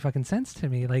doesn't make any fucking sense to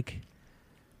me. Like,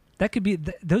 that could be,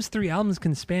 those 3 albums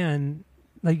can span,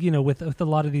 like, with a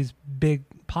lot of these big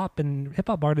pop and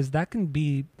hip-hop artists, that can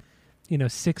be,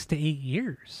 6 to 8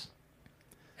 years.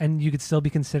 and you could still be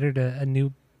considered a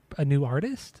new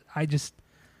artist.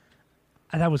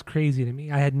 That was crazy to me.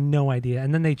 I had no idea.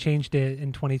 And then they changed it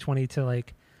in 2020 to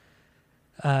like,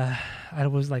 I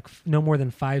was like no more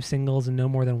than 5 singles and no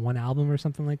more than 1 album or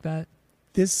something like that.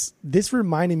 This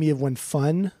reminded me of when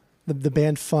Fun, the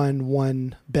band Fun,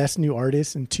 won Best New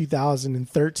Artist in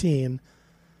 2013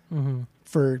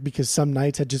 because Some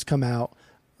Nights had just come out.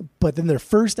 But then their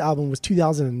first album was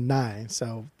 2009.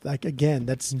 So like, again,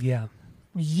 that's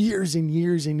years and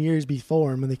years and years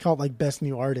before. And when they call it like Best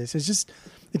New Artist,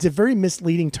 it's a very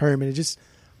misleading term. And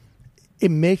it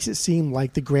makes it seem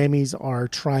like the Grammys are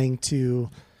trying to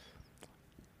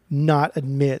not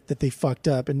admit that they fucked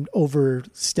up and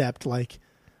overstepped like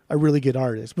a really good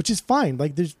artist, which is fine.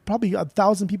 Like there's probably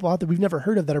 1,000 people out there we've never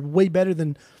heard of that are way better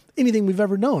than anything we've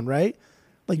ever known. Right.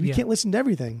 Like we can't listen to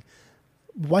everything.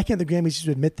 Why can't the Grammys just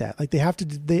admit that? Like they have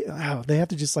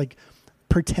to just like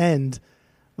pretend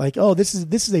like, oh, this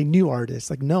is a new artist.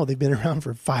 Like, no, they've been around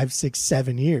for 5, 6,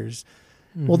 7 years.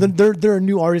 Well, then they're a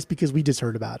new artist because we just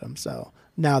heard about them. So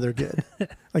now they're good.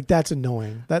 Like that's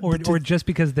annoying. Or just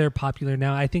because they're popular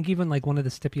now. I think even like one of the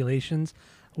stipulations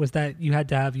was that you had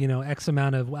to have, X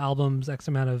amount of albums, X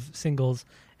amount of singles,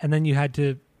 and then you had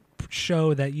to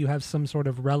show that you have some sort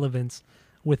of relevance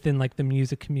within like the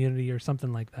music community or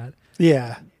something like that.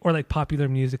 Yeah. Or like popular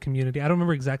music community. I don't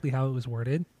remember exactly how it was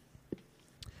worded,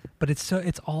 but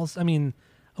I mean,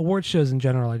 award shows in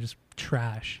general are just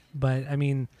trash, but I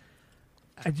mean,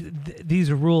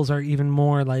 these rules are even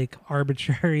more like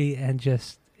arbitrary and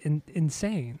just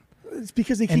insane. It's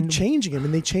because they keep changing them,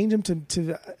 and they change them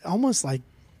to almost like,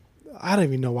 I don't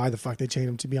even know why the fuck they change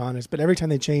them, to be honest. But every time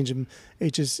they change them,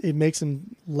 it makes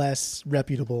them less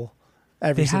reputable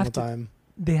every single time.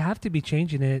 They have to be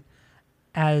changing it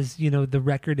as, the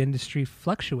record industry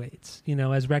fluctuates,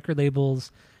 as record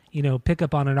labels, pick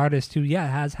up on an artist who,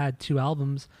 has had 2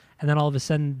 albums, and then all of a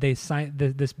sudden they sign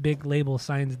this big label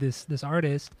signs this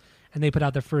artist, and they put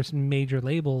out their first major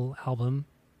label album,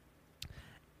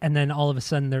 and then all of a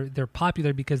sudden they're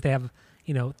popular because they have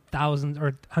thousands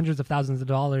or hundreds of thousands of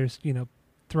dollars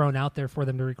thrown out there for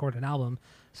them to record an album.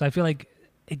 So I feel like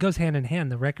it goes hand in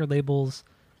hand. The record labels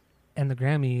and the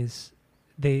Grammys,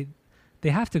 they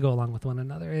have to go along with one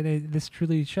another, and this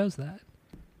truly shows that.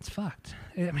 It's fucked.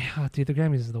 I mean, dude, the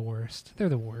Grammys is the worst. They're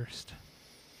the worst.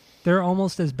 They're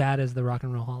almost as bad as the Rock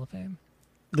and Roll Hall of Fame.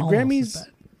 The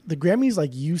Grammys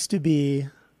like used to be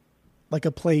like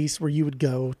a place where you would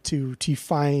go to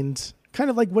find kind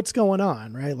of like what's going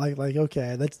on, right? Like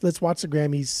okay, let's watch the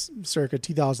Grammys circa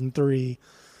 2003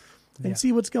 and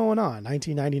see what's going on,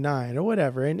 1999 or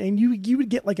whatever, and you would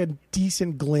get like a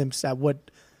decent glimpse at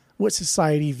what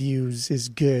society views is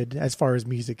good as far as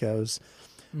music goes.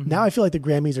 Now I feel like the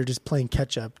Grammys are just playing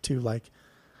catch up to like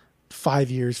 5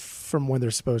 years from when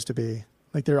they're supposed to be.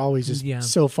 Like they're always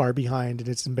just so far behind, and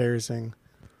it's embarrassing.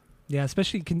 Yeah,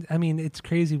 especially, it's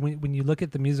crazy when you look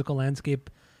at the musical landscape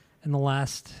in the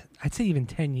last, I'd say even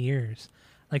 10 years,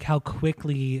 like how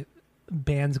quickly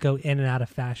bands go in and out of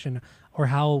fashion, or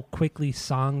how quickly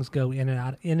songs go in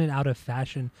and out of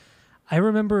fashion. I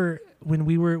remember when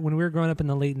we were growing up in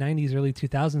the late 90s, early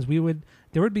 2000s,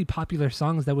 there would be popular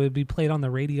songs that would be played on the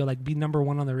radio, like be number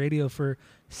 1 on the radio for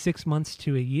 6 months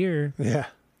to a year. Yeah.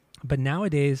 But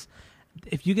nowadays,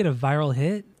 if you get a viral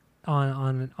hit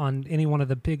on any one of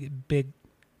the big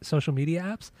social media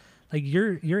apps, like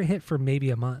you're a hit for maybe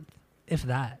a month, if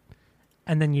that.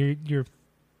 And then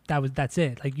that's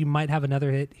it. Like you might have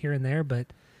another hit here and there, but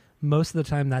most of the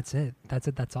time that's it.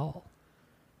 That's all.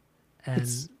 And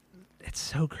it's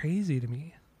so crazy to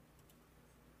me.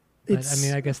 But,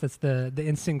 I guess that's the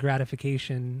instant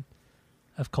gratification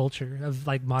of culture, of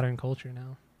like modern culture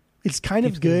now. It's kind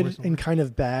of good and kind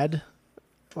of bad.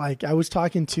 Like I was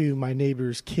talking to my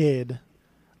neighbor's kid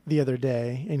the other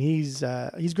day, and he's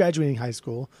graduating high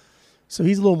school, so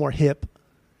he's a little more hip,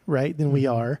 right, than we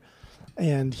are.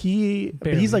 And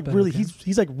he's like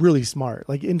really smart,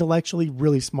 like intellectually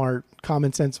really smart,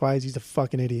 common sense wise. He's a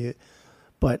fucking idiot.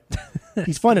 But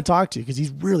he's fun to talk to because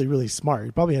he's really, really smart.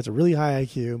 He probably has a really high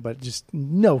IQ, but just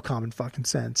no common fucking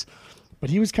sense. But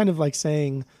he was kind of like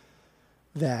saying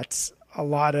that a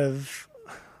lot of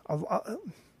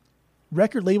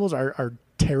record labels are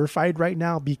terrified right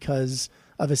now because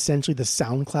of essentially the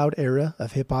SoundCloud era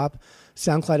of hip hop.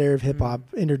 SoundCloud era of hip hop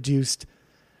introduced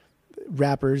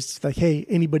rappers like, hey,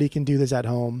 anybody can do this at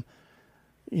home.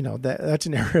 That's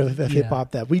an era of hip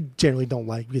hop that we generally don't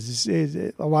like because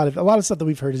it's a lot of stuff that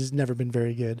we've heard has never been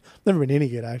very good, never been any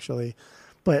good actually.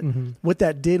 But what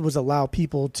that did was allow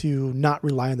people to not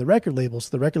rely on the record labels.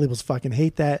 So the record labels fucking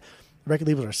hate that. The record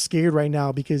labels are scared right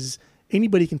now because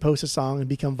anybody can post a song and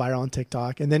become viral on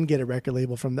TikTok and then get a record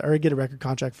label from there or get a record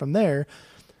contract from there.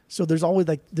 So there's always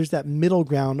there's that middle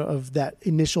ground of that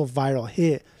initial viral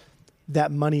hit.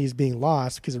 That money is being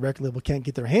lost because the record label can't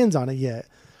get their hands on it yet.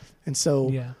 And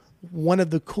so one of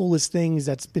the coolest things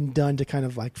that's been done to kind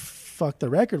of like fuck the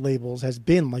record labels has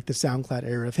been like the SoundCloud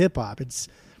era of hip hop. It's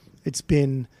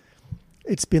been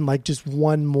like just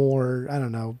one more, I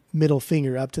don't know, middle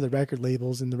finger up to the record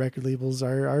labels, and the record labels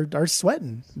are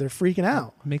sweating. They're freaking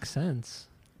out. Makes sense.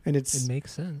 And it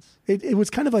makes sense. It was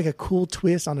kind of like a cool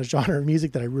twist on a genre of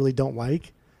music that I really don't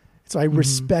like. So I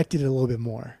respected it a little bit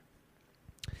more.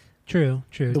 True.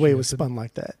 The way it was spun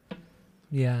like that.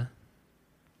 Yeah.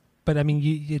 But I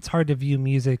mean, it's hard to view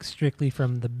music strictly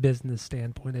from the business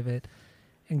standpoint of it,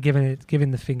 and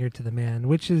giving the finger to the man,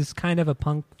 which is kind of a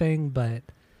punk thing, but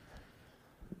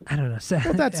I don't know.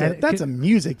 Well, that's a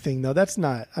music thing though. That's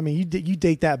not. I mean, you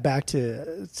date that back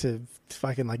to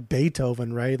fucking like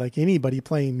Beethoven, right? Like anybody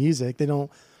playing music,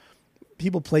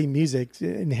 people play music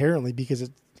inherently because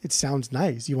it sounds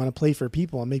nice. You want to play for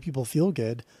people and make people feel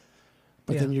good.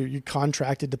 But then you're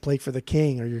contracted to play for the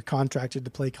king, or you're contracted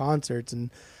to play concerts.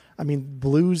 And I mean,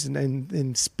 blues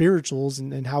and spirituals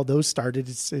and how those started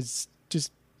is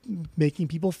just making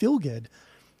people feel good.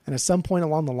 And at some point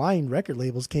along the line, record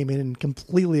labels came in and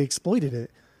completely exploited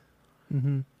it.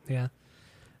 Mm-hmm. Yeah.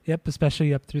 Yep.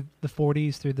 Especially up through the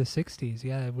 40s, through the 60s.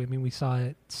 Yeah. I mean, we saw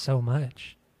it so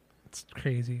much. It's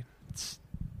crazy. It's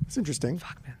interesting.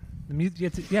 Fuck, man. The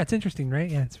music. It's interesting, right?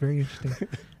 Yeah, it's very interesting.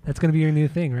 That's going to be your new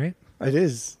thing, right? It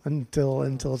is until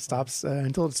it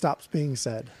stops being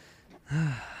said.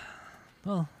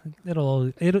 Well, it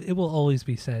will always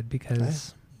be said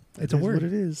because it's a word. What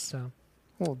it is. So,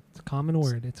 well, it's a common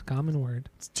word. It's a common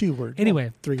word. It's 2 words. Anyway,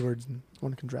 well, 3 words and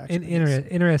 1 contraction.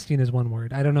 Interesting is 1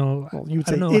 word. I don't know. Well, I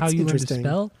don't know how you learn to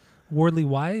spell. Worldly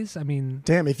wise. I mean,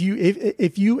 damn.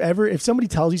 If somebody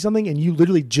tells you something and you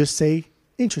literally just say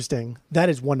interesting, that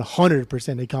is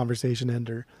 100% a conversation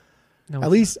ender. No,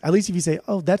 at least if you say,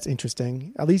 "Oh, that's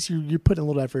interesting," at least you're putting a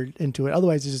little effort into it.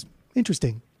 Otherwise, it's just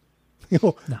interesting.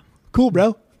 No. Cool,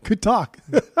 bro. Good talk.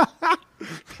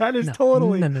 That is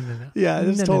totally. No. Yeah,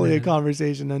 it's totally a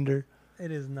conversation ender.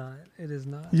 It is not.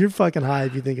 You're fucking high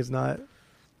if you think it's not.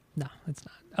 No, it's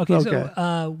not. Okay.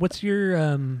 So, what's your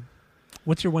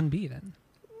 1B then?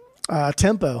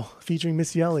 Tempo, featuring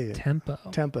Missy Elliott. Tempo.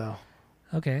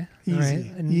 Okay. Easy. All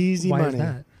right. And easy why money. Is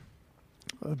that?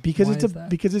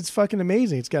 Because it's fucking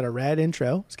amazing. It's got a rad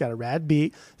intro. It's got a rad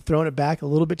beat, throwing it back a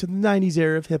little bit to the 90s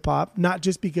era of hip hop. Not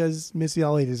just because Missy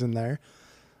Elliott is in there,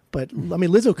 but I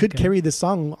mean, Lizzo could carry this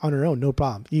song on her own, no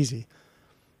problem, easy.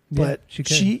 But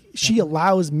she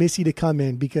allows Missy to come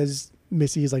in because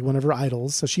Missy is like one of her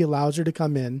idols, so she allows her to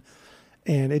come in,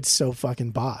 and it's so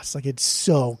fucking boss. Like, it's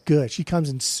so good. She comes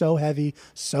in so heavy,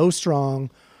 so strong,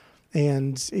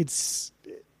 and it's.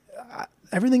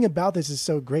 Everything about this is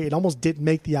so great. It almost didn't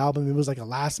make the album. It was like a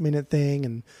last minute thing.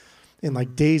 And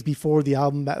like days before the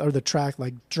album or the track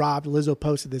like dropped, Lizzo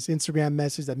posted this Instagram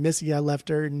message that Missy had left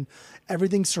her, and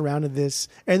everything surrounded this.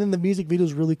 And then the music video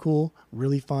is really cool,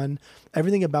 really fun.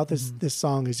 Everything about this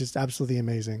song is just absolutely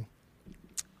amazing.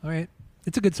 All right.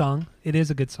 It's a good song. It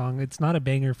is a good song. It's not a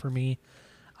banger for me.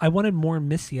 I wanted more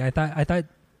Missy. I thought it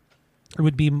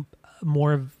would be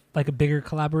more of like a bigger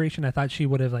collaboration. I thought she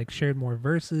would have like shared more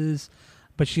verses.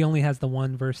 But she only has the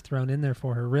 1 verse thrown in there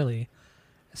for her, really.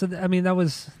 So, I mean, that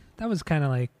was kind of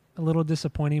like a little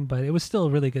disappointing, but it was still a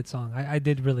really good song. I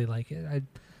did really like it.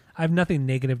 I have nothing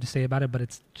negative to say about it, but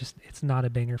it's not a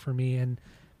banger for me. And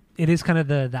it is kind of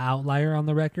the outlier on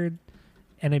the record.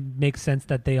 And it makes sense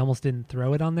that they almost didn't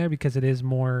throw it on there because it is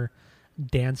more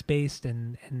dance-based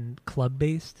and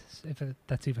club-based, if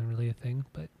that's even really a thing.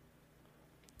 But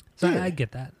so yeah. I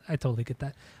get that. I totally get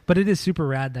that. But it is super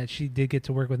rad that she did get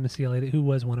to work with Missy Elliott, who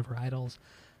was one of her idols.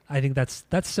 I think that's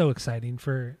so exciting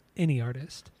for any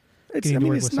artist. Getting to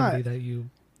work with somebody that you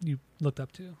looked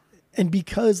up to. And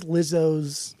because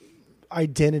Lizzo's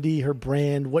identity, her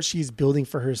brand, what she's building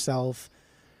for herself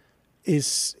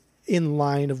is in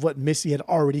line of what Missy had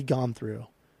already gone through,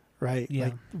 right? Yeah.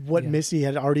 Like what Missy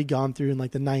had already gone through in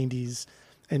like the 90s,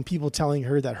 and people telling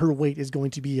her that her weight is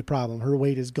going to be a problem. Her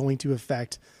weight is going to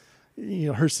affect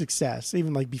her success.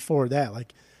 Even like before that,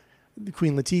 like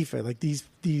Queen Latifah, like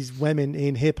these women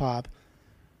in hip hop,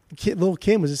 Lil'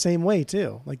 Kim was the same way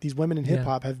too. Like these women in hip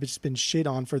hop have just been shit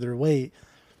on for their weight.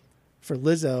 For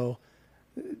Lizzo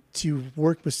to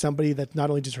work with somebody that's not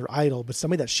only just her idol, but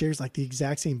somebody that shares like the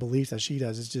exact same beliefs that she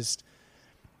does is just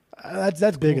that's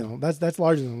cool. Big. That's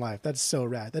larger than life. That's so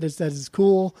rad. That is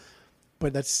cool,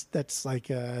 but that's like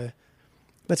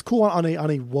that's cool on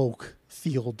a woke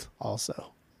field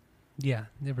also. Yeah,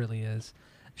 it really is.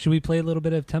 Should we play a little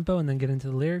bit of Tempo and then get into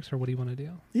the lyrics, or what do you want to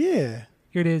do? Yeah.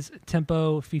 Here it is,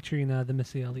 Tempo featuring the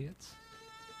Missy Elliott's.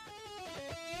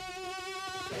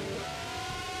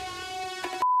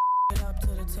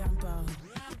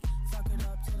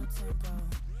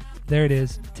 There it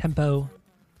is, Tempo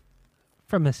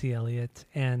from Missy Elliott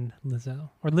and Lizzo,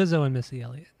 or Lizzo and Missy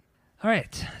Elliott. All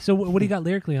right, so what do you got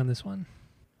lyrically on this one?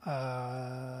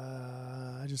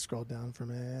 I just scrolled down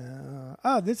from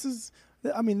it. This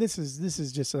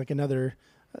is just like another.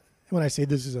 When I say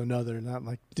this is another, not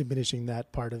like diminishing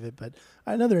that part of it, but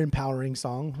another empowering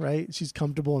song, right? She's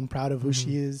comfortable and proud of who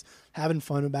she is, having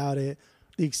fun about it.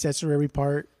 The accessory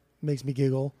part makes me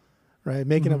giggle, right?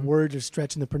 Making up words or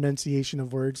stretching the pronunciation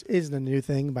of words isn't a new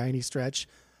thing by any stretch.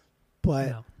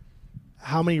 But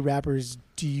how many rappers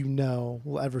do you know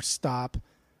will ever stop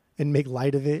and make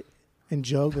light of it and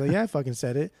joke? Like, yeah, I fucking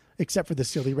said it. Except for the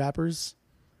silly rappers.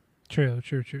 True.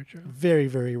 Very,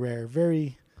 very rare.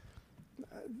 Very...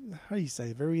 how do you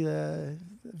say?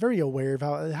 Very aware of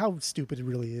how stupid it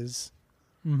really is.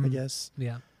 I guess.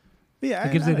 Yeah. But yeah.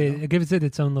 It gives it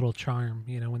its own little charm,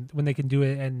 you know, when they can do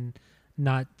it and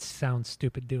not sound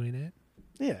stupid doing it.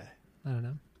 Yeah. I don't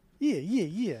know.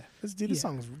 Yeah. This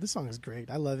song is great.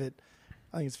 I love it.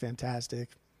 I think it's fantastic.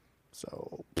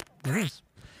 So it is.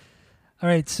 All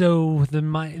right. So so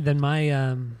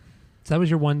that was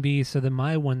your 1B. So then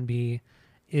my 1B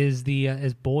is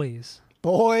is Boys.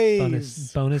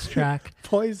 Bonus track.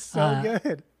 Boys, so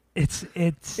good. It's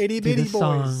itty bitty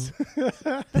boys.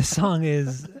 The song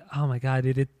is, oh my god,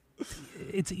 dude!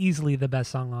 It's easily the best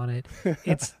song on it.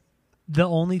 It's the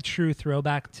only true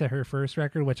throwback to her first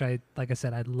record, which like I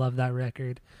said, I love that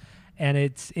record, and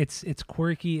it's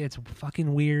quirky. It's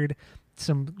fucking weird.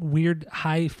 Some weird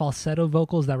high falsetto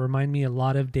vocals that remind me a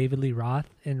lot of David Lee Roth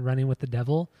in Running with the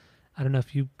Devil. I don't know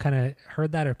if you kind of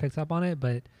heard that or picked up on it,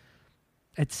 but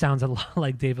it sounds a lot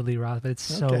like David Lee Roth, but it's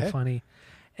so funny.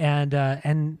 And I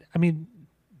mean,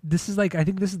 I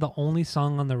think this is the only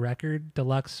song on the record,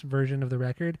 deluxe version of the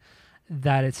record,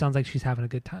 that it sounds like she's having a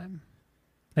good time.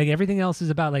 Like everything else is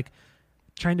about like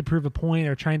trying to prove a point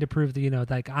or trying to prove that, you know,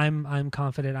 like I'm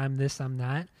confident, I'm this, I'm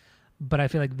that. But I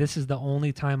feel like this is the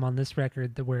only time on this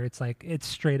record where it's like, it's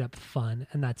straight up fun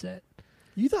and that's it.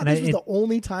 You thought this was the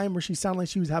only time where she sounded like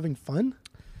she was having fun?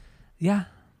 Yeah.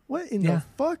 What in the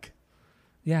fuck?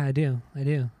 Yeah, I do.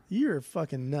 You're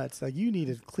fucking nuts. Like, you need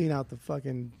to clean out the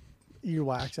fucking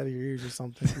earwax out of your ears or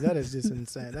something. That is just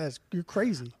insane. You're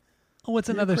crazy. Oh, what's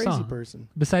another crazy song? Person.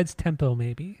 Besides Tempo,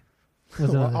 maybe.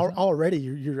 Well, already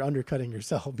you're undercutting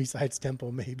yourself. Besides Tempo,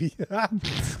 maybe.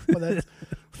 Well,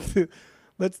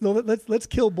 let's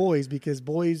kill Boys, because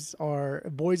Boys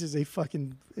is a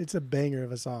fucking, it's a banger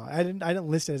of a song. I didn't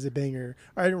list it as a banger,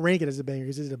 or I didn't rank it as a banger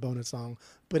because it's a bonus song,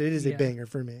 but it is a banger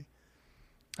for me.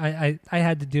 I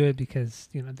had to do it because,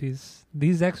 you know,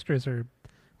 these extras they're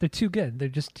too good. They're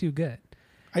just too good.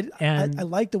 I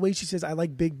like the way she says, I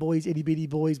like big boys, itty bitty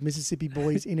boys, Mississippi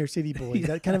boys, inner city boys.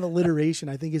 That kind of alliteration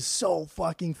I think is so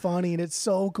fucking funny, and it's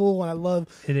so cool, and I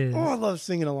love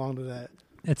singing along to that.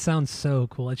 It sounds so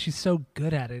cool, and she's so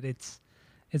good at it.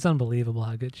 It's unbelievable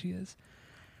how good she is.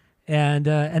 And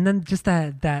then just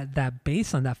that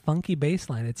bass line, that funky bass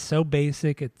line. It's so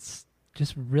basic. It's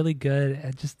just really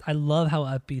good. I love how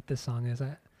upbeat this song is.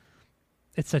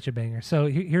 It's such a banger. So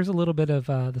here's a little bit of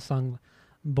the song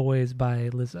 "Boys" by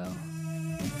Lizzo.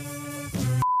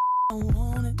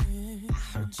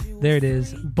 There it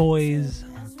is, "Boys"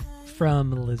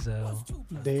 from Lizzo.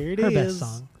 There it is.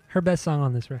 Her best song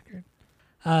on this record.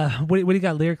 What do you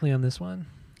got lyrically on this one?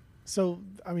 So,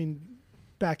 I mean,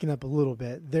 backing up a little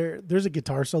bit, there's a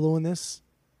guitar solo in this.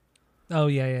 Oh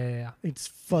yeah. It's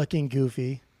fucking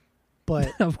goofy,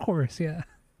 but of course, yeah.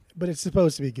 But it's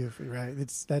supposed to be goofy, right?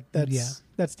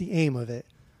 That's the aim of it,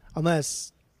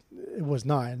 unless it was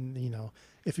not. And you know,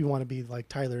 if you want to be like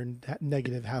Tyler and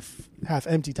negative, half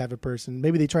empty type of person,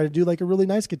 maybe they try to do like a really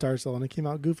nice guitar solo and it came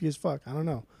out goofy as fuck. I don't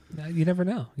know. You never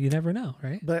know,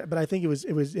 right? But I think it was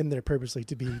in there purposely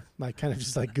to be like kind of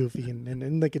just like goofy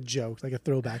and like a joke, like a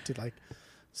throwback to like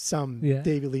some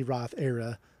David Lee Roth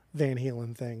era Van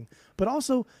Halen thing. But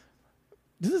also,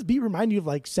 does this beat remind you of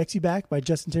like "Sexy Back" by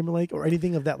Justin Timberlake or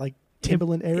anything of that like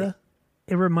Timbaland era?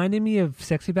 It reminded me of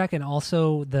 "Sexy Back" and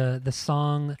also the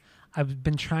song. I've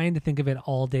been trying to think of it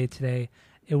all day today.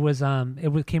 It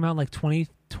came out in like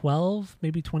 2012,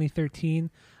 maybe 2013.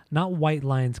 Not "White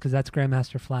Lines" because that's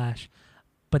Grandmaster Flash,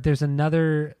 but there's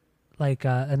another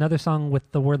song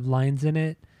with the word "lines" in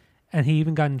it, and he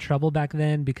even got in trouble back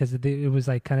then because it was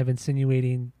like kind of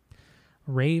insinuating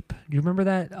rape. Do you remember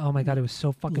that? Oh my god, it was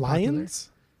so fucking Lions?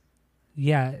 Popular.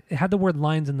 Yeah, it had the word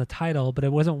 "lines" in the title, but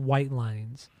it wasn't "White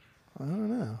Lines." I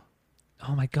don't know.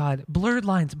 Oh my God, Blurred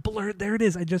Lines, Blurred. There it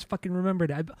is. I just fucking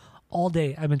remembered it. All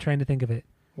day I've been trying to think of it.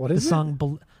 What is the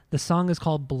song? The song is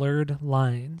called Blurred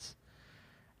Lines,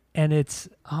 and it's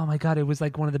oh my God, it was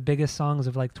like one of the biggest songs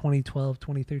of like 2012,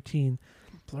 2013.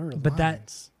 Blurred But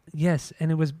Lines. Yes,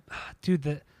 and it was,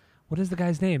 dude. What is the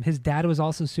guy's name? His dad was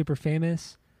also super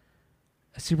famous,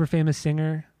 a super famous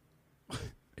singer.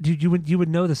 Dude, you would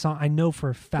know the song. I know for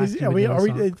a fact.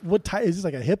 What type is this?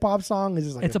 Like a hip hop song? Is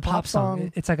this like it's a pop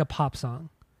song? It's like a pop song,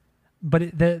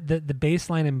 but the bass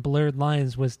line in Blurred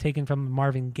Lines was taken from a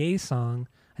Marvin Gaye song.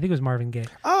 I think it was Marvin Gaye.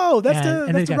 Oh, that's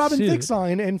the Robin sued. Thicke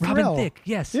song and Pharrell. Robin Thicke,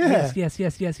 yes, Yeah. yes.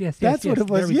 That's what it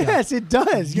was. Yes, it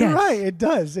does. You're Yes. right. It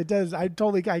does. I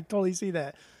totally see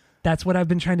that. That's what I've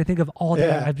been trying to think of all day.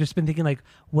 Yeah. I've just been thinking like,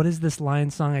 what is this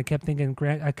line song? I kept thinking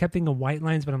White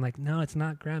Lines, but I'm like, no, it's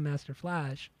not Grandmaster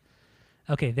Flash.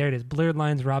 Okay, there it is. Blurred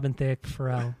Lines, Robin Thicke,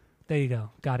 Pharrell. There you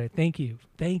go. Got it. Thank you.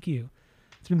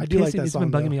 It's been I do like that it's song,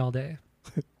 been bugging though. me all day.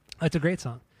 It's a great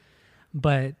song.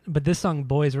 But this song,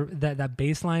 Boys, that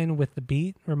bass line with the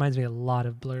beat reminds me a lot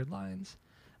of Blurred Lines.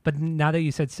 But now that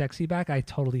you said Sexy Back, I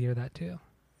totally hear that too.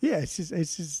 Yeah, it's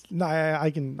just no.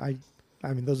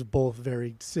 I mean, those are both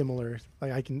very similar.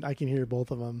 Like I can hear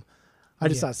both of them. I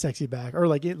just thought Sexy Back or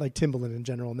like Timbaland in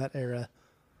general in that era.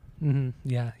 Mm-hmm.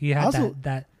 Yeah, he had Also-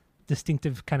 that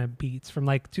distinctive kind of beats from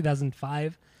like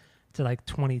 2005 to like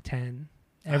 2010.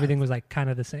 Everything was like kind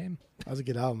of the same. That was a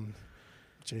good album,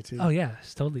 JT. Oh yeah,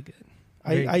 it's totally good.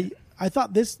 Very good. I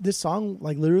thought this song,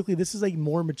 like lyrically, this is like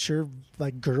more mature,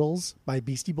 like Girls by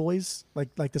Beastie Boys.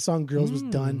 Like the song Girls was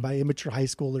done by immature high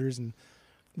schoolers, and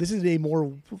this is a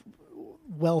more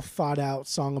well thought out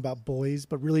song about boys,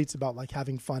 but really it's about like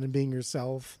having fun and being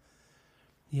yourself.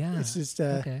 Yeah, It's just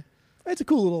okay. it's a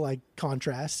cool little like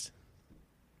contrast.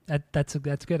 That's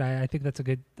good. I think that's a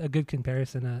good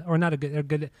comparison, or not a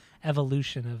good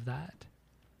evolution of that.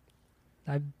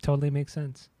 That totally makes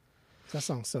sense. That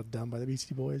song's so dumb by the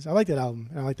Beastie Boys. I like that album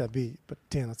and I like that beat, but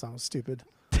damn, that song was stupid.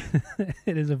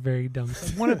 It is a very dumb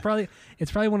song.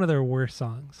 It's probably one of their worst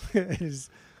songs. It is.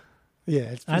 Yeah,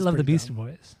 it's I love the pretty Beastie dumb.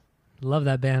 Boys. Love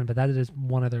that band, but that is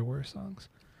one of their worst songs.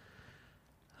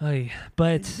 Oy.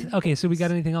 But okay, so we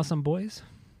got anything else on Boys?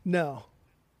 No.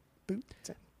 Boots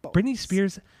and bolts.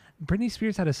 Britney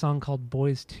Spears had a song called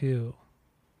Boys 2.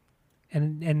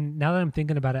 And now that I'm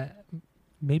thinking about it,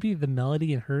 maybe the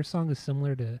melody in her song is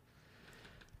similar to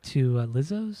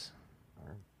Lizzo's.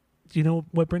 Do you know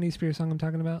what Britney Spears song I'm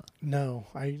talking about? No,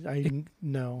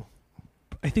 no.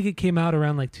 I think it came out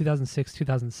around like 2006,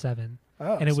 2007,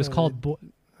 Oh, and it was so called oh.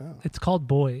 It's called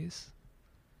Boys.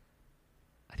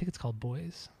 I think it's called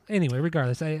Boys. Anyway,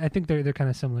 regardless, I think they're kind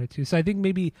of similar too. So I think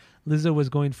maybe Lizzo was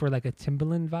going for like a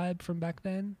Timbaland vibe from back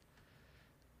then.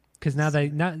 Because now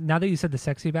that you said the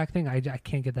Sexy Back thing, I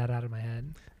can't get that out of my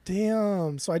head.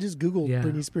 Damn. So I just Googled Yeah.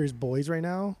 Britney Spears Boys right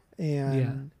now,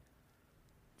 and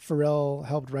Pharrell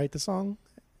helped write the song.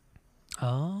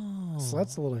 Oh, So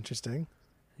that's a little interesting.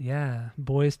 yeah,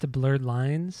 Boys to Blurred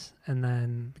Lines, and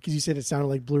then Because you said it sounded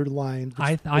like Blurred Lines.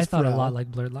 I was thought a Pharrell, lot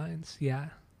like Blurred Lines. Yeah,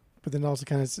 But then also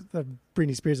kind of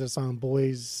Britney Spears, that song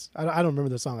Boys. I don't remember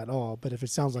the song at all, but if it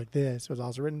sounds like this, it was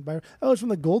also written by. Oh, it's from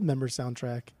the Goldmember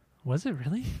soundtrack. was it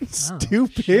really? Oh,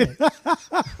 Stupid. shit.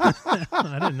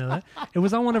 I didn't know that. It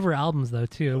was on one of her albums though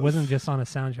too. It wasn't just on a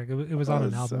soundtrack. It was on Oh,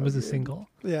 an album. so It was a good. single.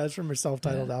 Yeah, it's from her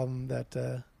self-titled Yeah. album that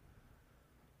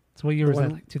So what year The was that?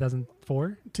 one- Like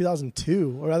 2004?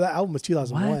 2002, or that album was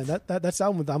 2001. What? That's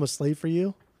album with "I'm a Slave for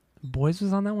You." Boys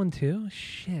was on that one too?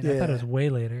 Shit, I thought it Yeah. was way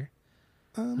later.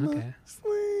 I'm Okay. a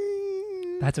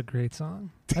slave. That's a great song.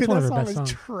 Dude, That's one of that her song best is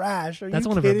songs. trash. Are That's you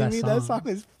one of her kidding best me? That songs. song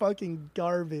is fucking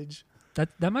garbage.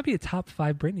 That might be a top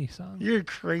 5 Britney song. You're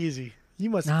crazy. You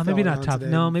must. Nah, have maybe fell not down top-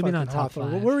 today no, in maybe not fucking top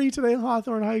Hawthorne. 5. Where were you today?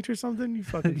 Hawthorne Heights or something? You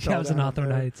fucking. Yeah, fell I was in down Hawthorne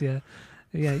there. Heights, yeah.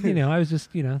 Yeah, I was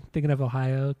just, thinking of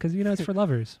Ohio because, it's for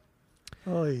lovers.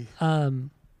 Oy.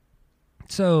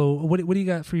 So what do you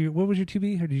got for your, what was your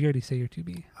 2B? Or did you already say your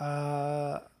 2B?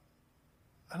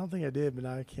 I don't think I did, but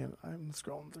now I can't. I'm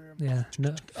scrolling through. Yeah.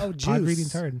 No. Oh, Pod Juice.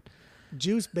 reading's hard.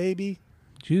 Juice, baby.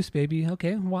 Juice, baby.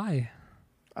 Okay, why?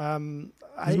 This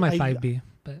I, is my I- 5B,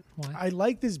 but why? I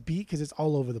like this beat because it's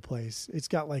all over the place. It's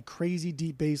got like crazy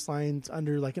deep bass lines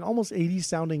under like an almost 80s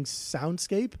sounding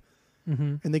soundscape.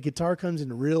 Mm-hmm. And the guitar comes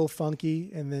in real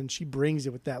funky. And then she brings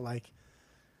it with that like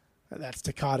that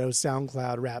staccato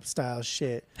SoundCloud rap style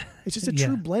shit. It's just a Yeah.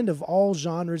 true blend of all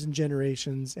genres and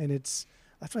generations. And that's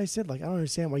why I said, like, I don't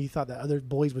understand why you thought that Other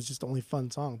Boys was just the only fun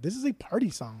song. This is a party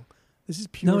song. This is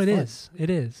pure No, it fun. is. It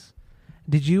is.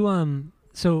 Did you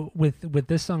so with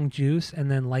this song Juice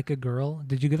and then Like a Girl,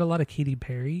 did you get a lot of Katy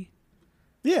Perry?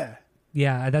 Yeah.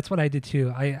 Yeah, that's what I did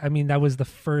too. I mean, that was the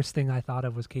first thing I thought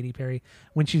of was Katy Perry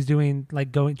when she's doing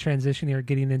like going transitioning or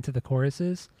getting into the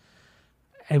choruses.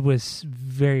 It was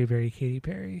very, very Katy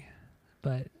Perry.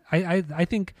 But I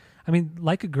think, I mean,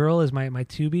 Like a Girl is my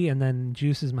 2B and then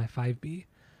Juice is my 5B.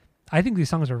 I think these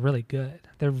songs are really good.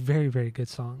 They're very, very good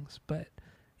songs. But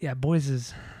yeah, Boys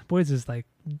is like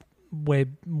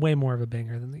way more of a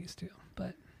banger than these two.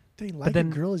 But Dang, Like a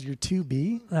Girl is your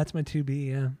 2B? that's my 2B,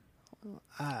 yeah.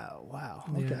 Wow.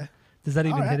 Yeah. Okay. Does that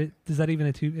even All right. hit it? Is that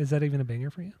even a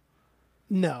banger for you?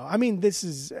 No, I mean,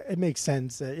 it makes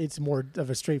sense. It's more of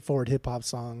a straightforward hip hop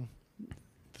song.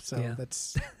 So Yeah.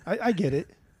 I get it.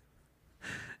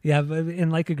 Yeah, but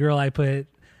in Like a Girl, I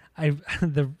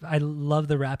love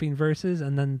the rapping verses,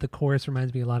 and then the chorus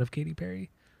reminds me a lot of Katy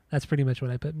Perry. That's pretty much what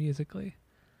I put musically.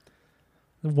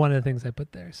 One of the things I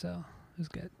put there, so it was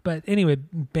good. But anyway,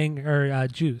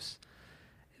 Juice.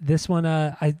 This one,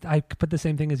 I put the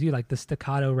same thing as you, like the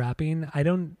staccato rapping. I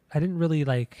didn't really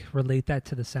like relate that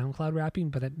to the SoundCloud rapping,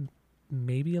 but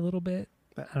maybe a little bit.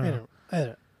 I don't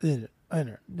know.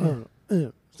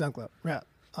 SoundCloud rap.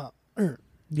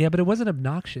 Yeah, but it wasn't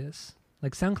obnoxious.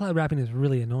 Like SoundCloud rapping is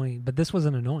really annoying, but this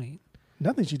wasn't annoying.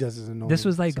 Nothing she does is annoying. This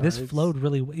was like So flowed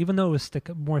really, even though it was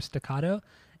more staccato,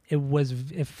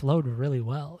 it flowed really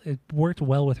well. It worked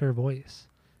well with her voice.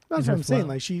 That's her what I'm saying. flow.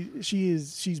 Like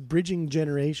she's bridging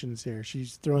generations here.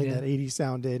 She's throwing Yeah. that 80s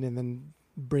sound in and then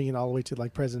bringing it all the way to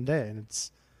like present day, and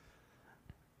it's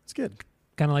good.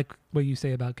 Kind of like what you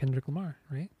say about Kendrick Lamar,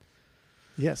 right?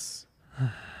 Yes,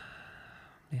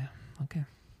 Yeah. Okay.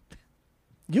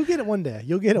 you'll get it one day.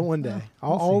 You'll get it one day.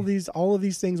 Well, all we'll see. all of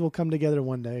these things will come together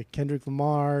one day. Kendrick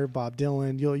Lamar, Bob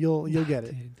Dylan. You'll get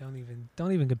it. Dude,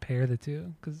 don't even compare the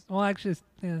two, because actually,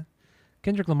 yeah,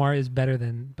 Kendrick Lamar is better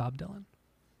than Bob Dylan.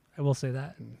 I will say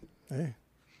that. Hey.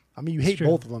 I mean, you It's hate true.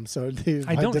 both of them, so it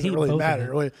I don't doesn't hate really both of matter.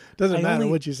 them. It doesn't I matter only-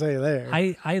 what you say there.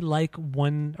 I like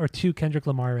one or two Kendrick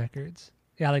Lamar records.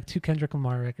 Yeah, I like 2 Kendrick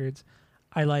Lamar records.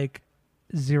 I like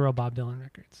 0 Bob Dylan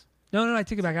records. No, I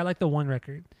take it back. I like the one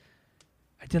record.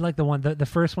 I did like the one, the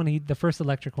first one the first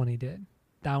electric one he did.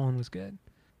 That one was good.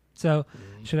 So,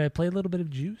 should I play a little bit of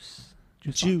Juice?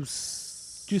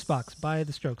 Juice Box by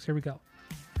The Strokes. Here we go.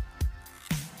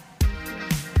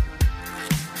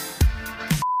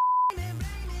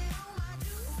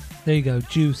 There you go,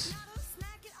 Juice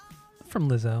from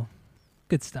Lizzo.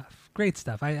 Good stuff. Great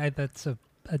stuff. That's a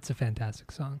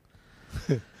fantastic song.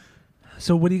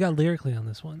 So what do you got lyrically on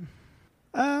this one?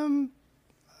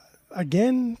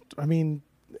 Again, I mean,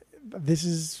 this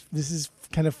is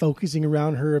kind of focusing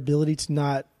around her ability to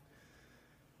not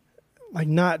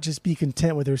just be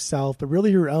content with herself, but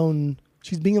really her own.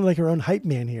 She's being like her own hype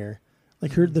man here,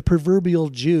 like the proverbial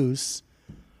Juice,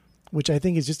 which I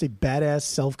think is just a badass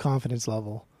self-confidence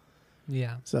level.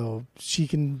 Yeah. So she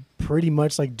can pretty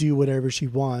much like do whatever she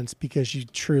wants because she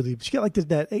got like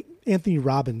that Anthony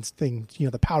Robbins thing,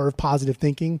 the power of positive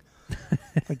thinking,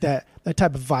 like that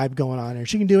type of vibe going on there.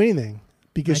 She can do anything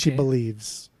because she Okay.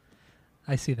 believes.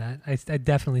 I see that. I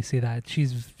definitely see that.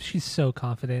 She's so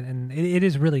confident, and it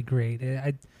is really great.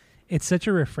 It's such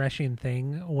a refreshing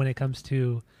thing when it comes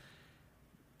to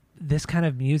this kind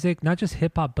of music, not just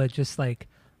hip hop, but just like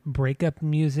breakup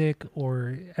music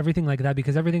or everything like that,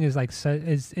 because everything is like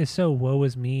is so woe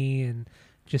is me and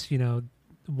just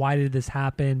why did this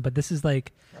happen. But this is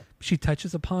like she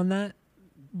touches upon that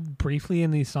briefly in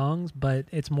these songs, but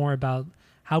it's more about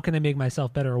how can I make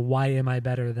myself better, or why am I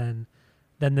better than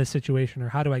this situation, or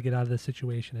how do I get out of this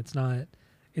situation.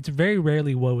 It's very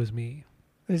rarely woe is me.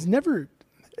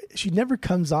 She never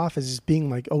comes off as just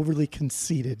being like overly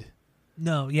conceited.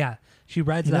 No, yeah. She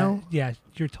rides You that. know? Yeah,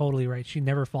 you're totally right. She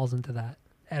never falls into that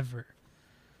ever,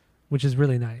 which is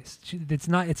really nice. It's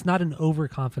not an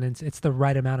overconfidence. It's the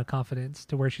right amount of confidence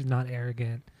to where she's not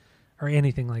arrogant or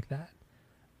anything like that.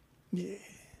 Yeah.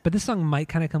 But this song might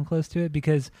kind of come close to it,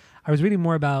 because I was reading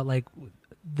more about like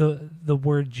the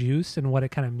word juice and what it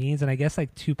kind of means, and I guess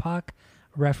like Tupac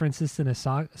references in a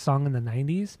song in the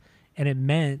 90s, and it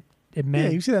meant. Yeah,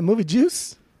 you see that movie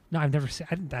Juice? No, I've never seen.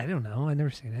 I don't know. I've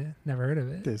never seen it. Never heard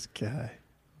of it. This guy.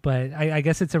 But I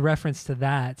guess it's a reference to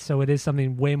that, so it is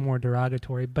something way more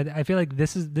derogatory. But I feel like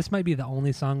this might be the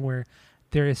only song where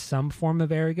there is some form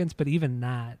of arrogance, but even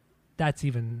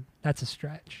that's a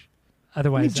stretch.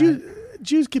 Otherwise,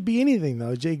 Juice could be anything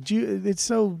though, Jake.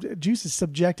 Juice is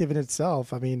subjective in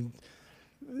itself. I mean,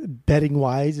 betting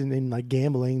wise and like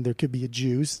gambling, there could be a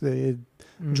juice.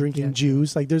 Drinking yeah.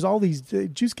 juice, like there's all these.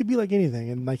 Juice could be like anything,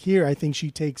 and like here, I think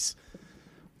she takes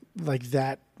like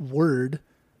that word,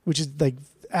 which is like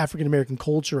African American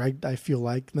culture. I feel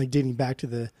like dating back to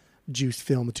the Juice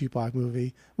film, the Tupac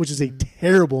movie, which is a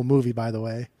terrible movie, by the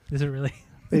way. Is it really?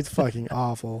 It's fucking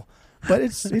awful, but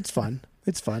it's fun.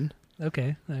 It's fun.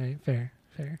 Okay, all right, fair.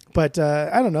 But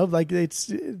I don't know, like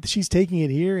she's taking it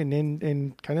here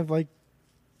and kind of like,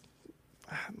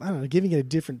 I don't know, giving it a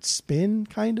different spin,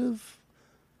 kind of.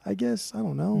 I guess I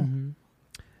don't know.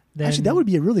 Mm-hmm. Actually, that would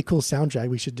be a really cool soundtrack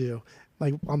we should do,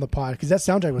 like on the pod, because that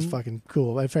soundtrack was fucking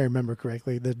cool. If I remember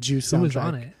correctly, the Juice soundtrack. Who was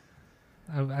on it?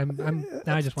 I'm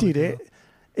now I just want to know.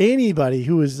 Anybody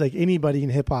who was like anybody in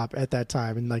hip hop at that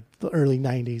time in like the early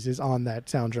 '90s is on that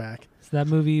soundtrack. So that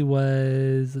movie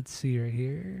was, let's see right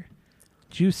here,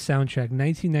 Juice soundtrack,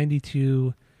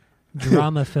 1992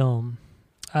 drama film.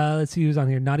 Let's see who's on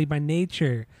here. Naughty by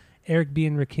Nature, Eric B.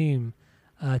 and Rakim,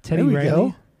 Teddy Riley.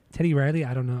 Go. Teddy Riley.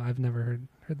 I don't know. I've never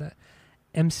heard that.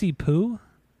 MC Pooh.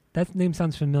 That name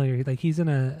sounds familiar. Like he's in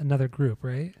another group,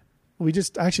 right? We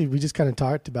just kind of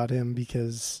talked about him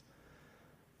because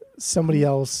somebody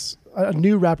else, a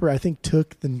new rapper, I think,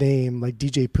 took the name like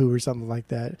DJ Pooh or something like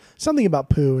that. Something about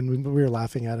Pooh, and we were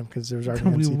laughing at him because there was our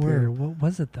We MC were. Pooh. What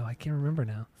was it though? I can't remember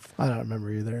now. I don't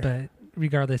remember either. But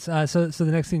regardless, so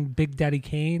the next thing, Big Daddy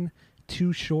Kane,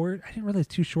 Too Short. I didn't realize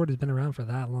Too Short has been around for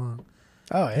that long.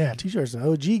 Oh yeah, Too Short's an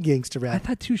OG gangster I rap.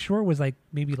 thought Too Short was like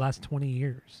maybe last 20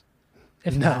 years.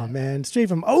 If No not. man, straight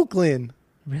from Oakland.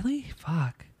 Really?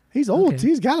 Fuck. He's old. Okay.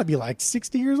 He's got to be like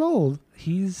 60 years old.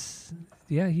 He's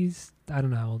I don't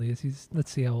know how old he is.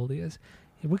 Let's see how old he is.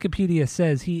 Wikipedia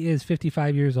says he is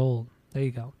 55 years old. There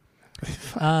you go.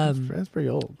 That's pretty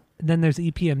old. Then there's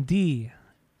EPMD.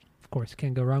 Of course,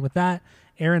 can't go wrong with that.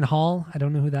 Aaron Hall. I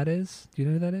don't know who that is. Do you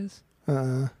know who that is?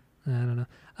 I don't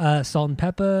know. Salt and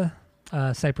Peppa.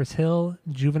 Cypress Hill.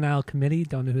 Juvenile Committee.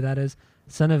 Don't know who that is.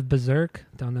 Son of Berserk.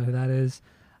 Don't know who that is.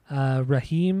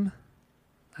 Raheem.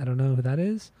 I don't know who that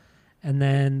is. And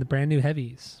then the Brand New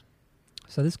Heavies.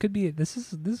 So this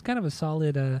is kind of a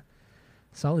solid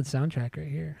soundtrack right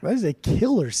here. That is a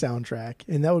killer soundtrack,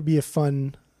 and that would be a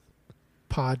fun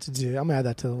pod to do. I'm gonna add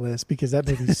that to the list because that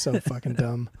movie's so fucking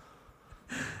dumb.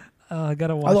 I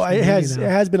gotta watch. Although the it movie now.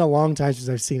 has been a long time since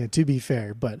I've seen it. To be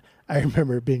fair, but I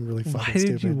remember it being really fucking Why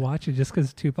stupid. did you watch it? Just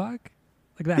because Tupac?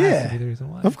 Like that has to be the reason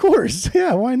why. Of course.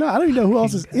 Yeah, why not? I don't even know who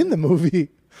else is in the movie.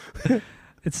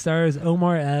 It stars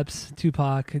Omar Epps,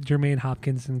 Tupac, Jermaine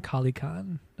Hopkins, and Kali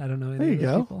Khan. I don't know any of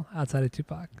those people outside of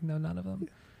Tupac. No, none of them.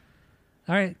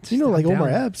 All right. You know, like I'm Omar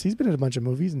down. Epps, he's been in a bunch of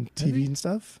movies and TV and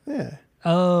stuff. Yeah.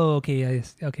 Oh, okay.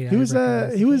 Yes. Okay. He was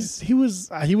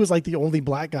like the only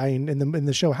black guy in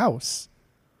the show House.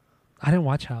 I didn't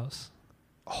watch House.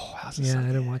 Oh, House is Yeah, so I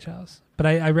didn't good. watch House, but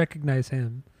I recognize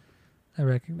him.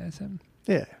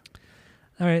 Yeah.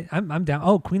 All right, I'm down.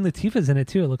 Oh, Queen Latifah's in it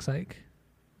too. It looks like.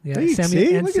 Yeah, Hey,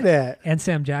 see? Look at that. And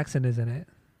Sam Jackson is in it.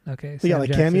 Okay, They got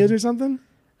like cameos or something?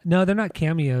 No, they're not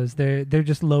cameos. They're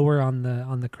just lower on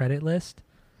the credit list.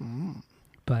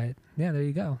 But yeah, there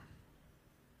you go.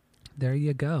 There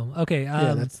you go. Okay.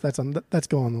 Yeah, that's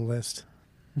go on the list.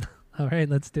 All right,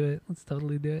 let's do it. Let's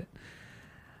totally do it.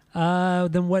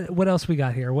 Then what else we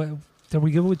got here? What are we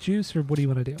good with Juice, or what do you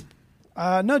want to do?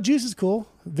 No, Juice is cool.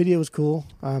 Video is cool.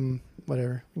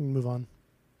 Whatever. We can move on.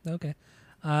 Okay.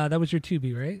 That was your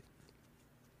 2B, right?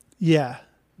 Yeah.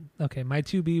 Okay, my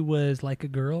 2B was Like a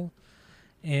Girl,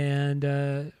 and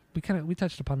we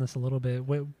touched upon this a little bit.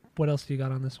 What else do you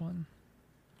got on this one?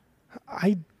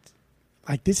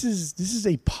 This is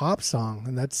a pop song,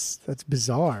 and that's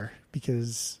bizarre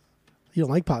because you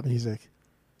don't like pop music.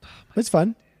 It's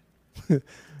fun.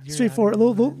 Straightforward, a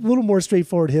little more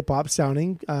straightforward hip hop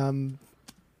sounding,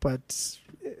 but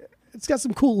it's got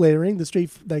some cool layering.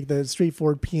 The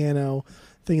straightforward piano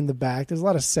thing in the back. There's a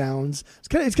lot of sounds. It's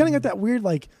kind of got that weird,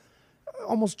 like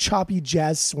almost choppy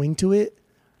jazz swing to it.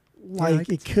 Like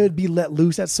it could be let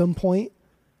loose at some point,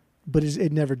 but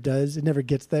it never does. It never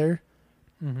gets there,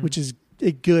 which is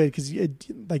good because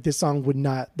like this song would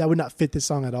not fit this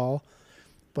song at all.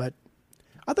 But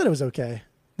I thought it was okay.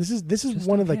 This is just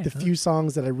one of like the few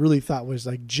songs that I really thought was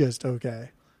like just okay.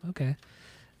 Okay,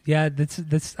 yeah.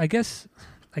 That's I guess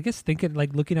thinking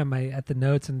like looking at the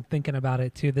notes and thinking about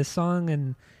it too. This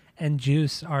song and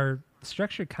Juice are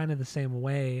structured kind of the same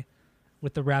way,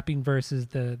 with the rapping versus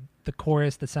the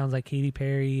chorus that sounds like Katy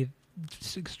Perry.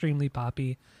 It's extremely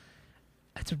poppy.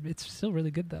 It's still really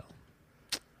good though.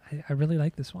 I really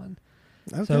like this one.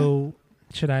 Okay. So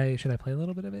should I play a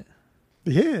little bit of it?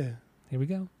 Yeah. Here we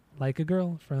go. Like a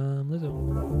Girl from Lizzo.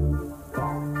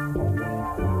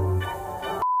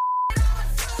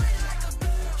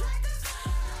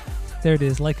 There it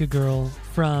is, Like a Girl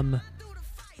from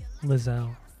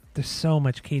Lizzo. There's so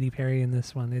much Katy Perry in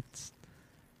this one. It's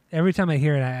every time I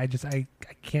hear it,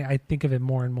 I think of it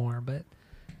more and more. But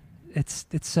it's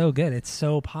so good. It's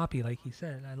so poppy, like you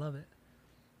said. I love it.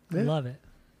 Yeah. I love it.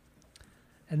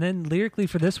 And then lyrically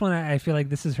for this one, I feel like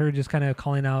this is her just kind of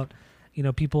calling out,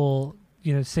 people,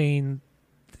 saying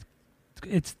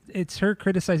it's her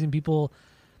criticizing people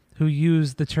who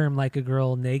use the term like a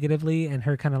girl negatively, and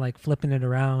her kind of like flipping it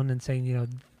around and saying,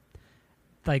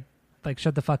 like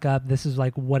shut the fuck up. This is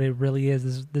like what it really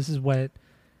is. This is what,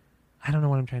 I don't know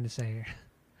what I'm trying to say here.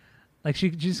 Like she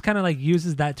just kind of like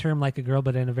uses that term like a girl,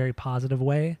 but in a very positive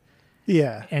way.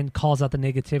 Yeah. And calls out the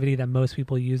negativity that most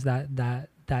people use that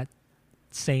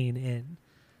saying in.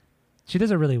 She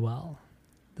does it really well.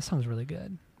 This song's really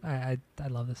good. I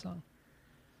love this song.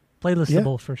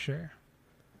 Playlistable for sure.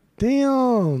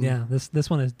 Damn. Yeah, this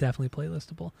one is definitely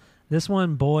playlistable. This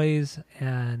one, Boys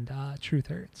and Truth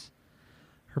Hurts.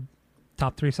 Her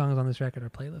top 3 songs on this record are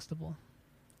playlistable.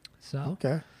 So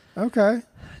Okay.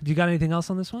 Do you got anything else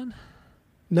on this one?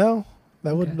 No.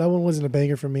 That one wasn't a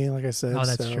banger for me, like I said. Oh,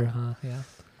 that's true, huh? Yeah.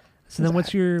 So then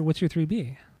what's your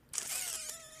 3B?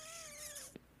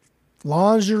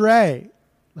 Lingerie.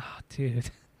 Oh, dude.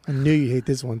 I knew you hate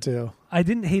this one too. I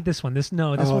didn't hate this one. This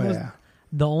one was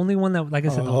the only one that, like I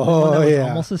said, the Oh, only one that was yeah.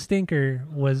 almost a stinker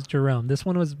was Jerome. This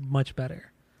one was much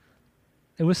better.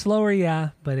 It was slower, yeah,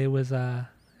 but it was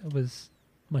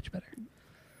much better.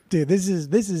 Dude, this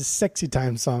is sexy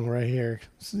time song right here.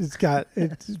 It's got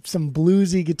some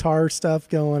bluesy guitar stuff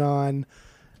going on.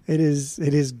 It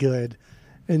is good,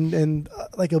 and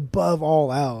like above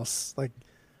all else, like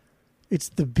it's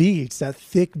the beat, it's that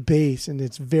thick bass, and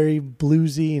it's very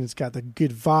bluesy, and it's got the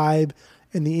good vibe.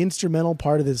 And the instrumental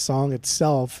part of this song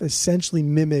itself essentially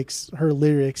mimics her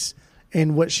lyrics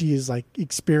and what she is like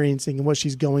experiencing and what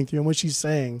she's going through and what she's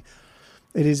saying.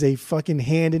 It is a fucking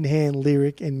hand-in-hand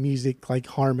lyric and music like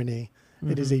harmony.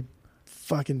 Mm-hmm. It is a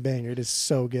fucking banger. It is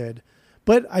so good.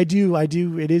 But I do.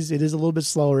 It is a little bit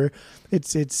slower.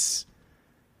 It's a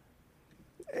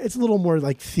little more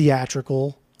like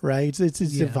theatrical, right? It's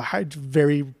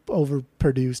very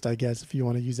overproduced, I guess, if you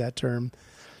want to use that term.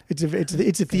 It's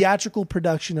a theatrical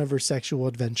production of her sexual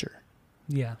adventure.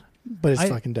 Yeah, but it's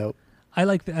fucking dope. I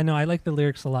like the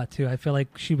lyrics a lot too. I feel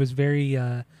like she was very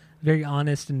very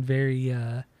honest and very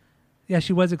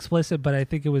she was explicit, but I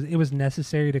think it was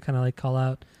necessary to kind of like call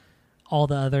out all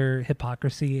the other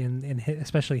hypocrisy and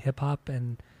especially hip hop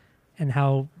and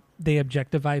how they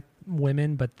objectify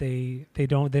women, but they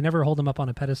never hold them up on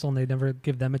a pedestal, and they never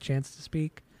give them a chance to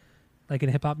speak, like in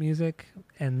hip hop music.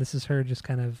 And this is her just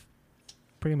kind of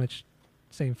pretty much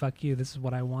saying fuck you, this is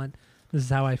what I want, this is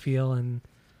how I feel. And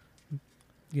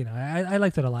I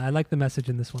liked it a lot. I like the message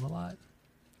in this one a lot.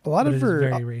 A lot of her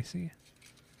very racy.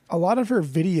 A lot of her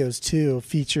videos too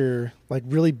feature like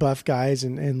really buff guys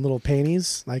in little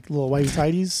panties, like little whitey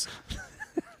tighties.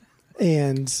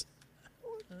 And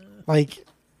like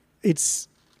it's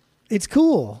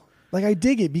cool. Like I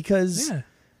dig it because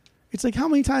it's like how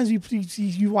many times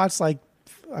you watch like,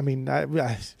 I mean,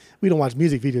 we don't watch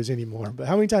music videos anymore, but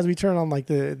how many times we turn on like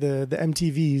the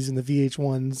MTVs and the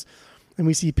VH1s and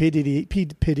we see Pity.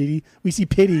 We see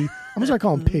Pity. I'm gonna start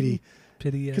calling him Pity.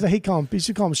 Pity, because I hate calling him. You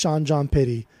should call him Sean John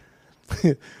Pity.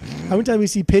 How many times we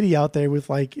see Pity out there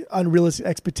with like unrealistic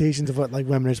expectations of what like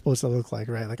women are supposed to look like,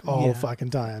 right? Like all the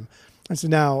fucking time. And so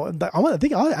now I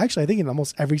think in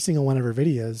almost every single one of her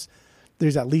videos,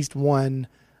 there's at least one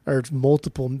or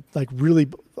multiple like really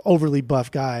overly buff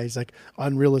guys, like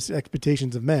unrealistic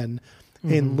expectations of men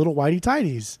in little whitey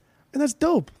tighties, and that's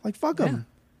dope. Like fuck them.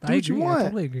 Do what you want. I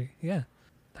totally agree. Yeah,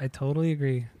 I totally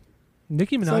agree.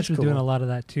 Nicki Minaj was doing a lot of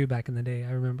that too back in the day.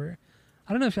 I remember.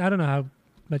 I don't know how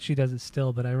much she does it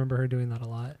still, but I remember her doing that a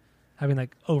lot, having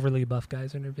like overly buff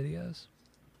guys in her videos.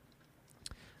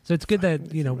 So it's good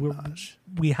that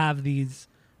we have these,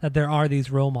 that there are these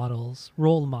role models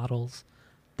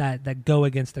that go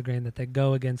against the grain, that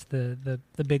go against the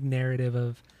big narrative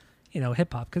of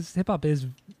hip hop, because hip hop is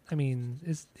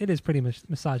pretty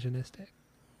misogynistic.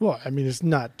 Well, I mean, it's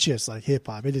not just like hip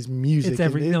hop; it is music. It's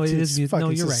it is music.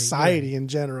 Fucking you're society right. in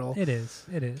general. It is.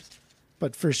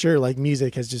 But for sure, like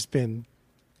music has just been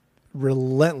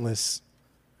relentless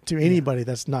to anybody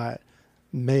that's not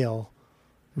male.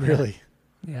 Really.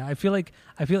 Yeah, I feel like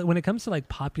when it comes to like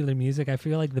popular music, I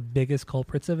feel like the biggest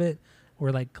culprits of it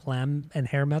were like glam and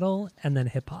hair metal, and then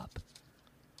hip hop.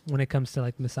 When it comes to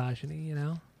like misogyny,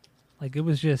 like it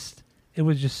was just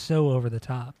so over the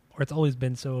top, or it's always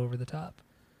been so over the top.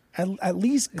 At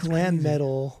least it's glam crazy.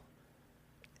 Metal.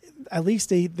 At least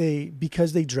they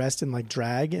because they dressed in like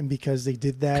drag, and because they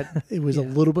did that, it was a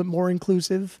little bit more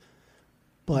inclusive.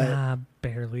 But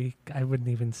barely. I wouldn't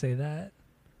even say that.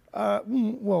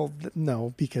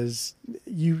 No, because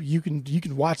you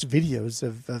can watch videos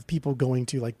of people going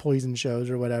to like Poison shows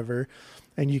or whatever,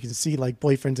 and you can see like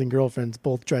boyfriends and girlfriends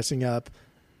both dressing up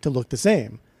to look the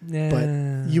same. Yeah.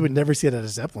 But you would never see it at a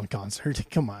Zeppelin concert.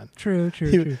 Come on. True.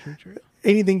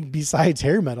 Anything besides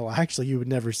hair metal, actually, you would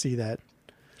never see that.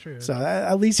 True. So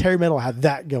at least hair metal had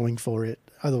that going for it.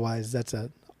 Otherwise, that's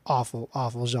a awful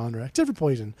genre. Except for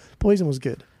Poison. Poison was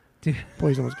good. Dude.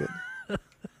 Poison was good. You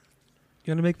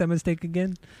want to make that mistake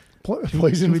again?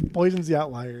 Poison's the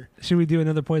outlier. Should we do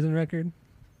another Poison record?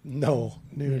 No.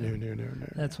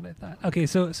 That's what I thought. Okay,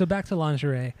 so back to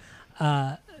Lingerie.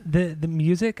 The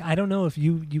music, I don't know if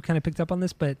you kind of picked up on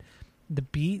this, but the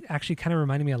beat actually kind of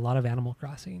reminded me a lot of Animal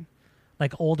Crossing.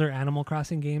 Like older Animal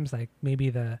Crossing games, like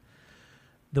maybe the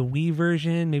Wii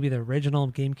version, maybe the original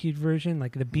GameCube version.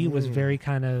 Like the beat was very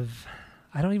kind of,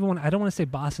 I don't want to say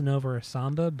bossa nova or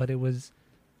samba, but it was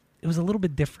a little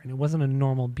bit different. It wasn't a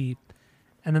normal beat.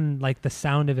 And then like the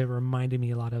sound of it reminded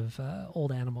me a lot of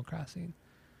old Animal Crossing.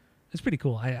 It's pretty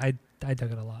cool. I dug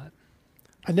it a lot.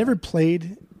 I never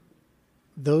played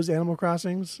those Animal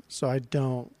Crossings, so I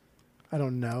don't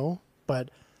know,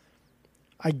 but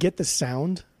I get the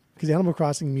sound because Animal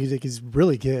Crossing music is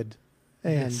really good,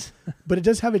 and Yes. but it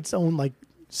does have its own like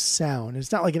sound.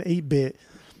 It's not like an 8-bit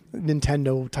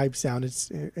Nintendo type sound. It's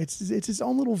its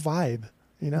own little vibe,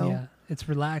 you know. Yeah, it's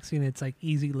relaxing. It's like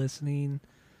easy listening.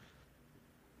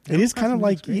 It is kind of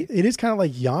like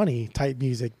music's Yanni type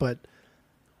music, but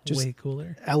just way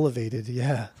cooler. elevated.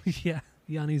 Yeah. Yeah,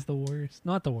 Yanni's the worst.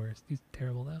 Not the worst. He's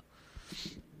terrible though.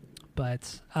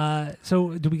 But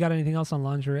so do we got anything else on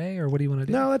Lingerie, or what do you want to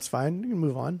do? No, that's fine. You can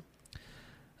move on.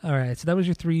 All right, so that was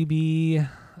your 3B.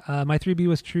 My 3B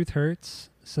was Truth Hurts.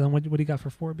 So then what do you got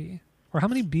for 4B? Or how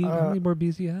many more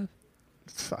Bs do you have?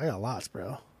 I got lots,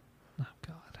 bro. Oh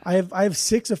God. I have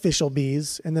 6 official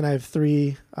Bs, and then I have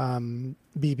 3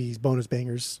 BBs, bonus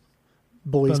bangers,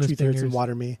 Boys, Bonus Truth Hurts, and bangers.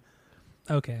 Water Me.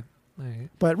 Okay. All right.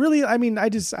 But really, I mean,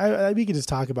 we could just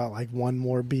talk about like one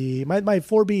more B. My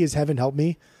 4B is Heaven Help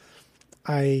Me.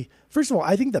 First of all,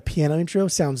 I think the piano intro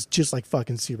sounds just like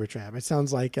fucking Supertramp. It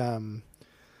sounds like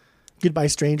Goodbye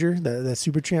Stranger, the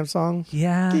Supertramp song.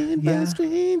 Yeah. Goodbye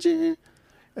Stranger.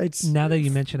 Now that you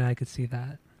mention it, I could see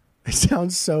that. It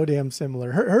sounds so damn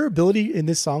similar. Her ability in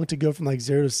this song to go from like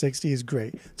 0 to 60 is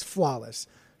great. It's flawless.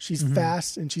 She's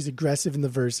fast and she's aggressive in the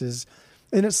verses,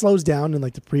 and it slows down in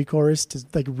like the pre-chorus to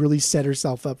like really set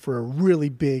herself up for a really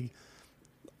big,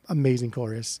 amazing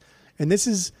chorus. And this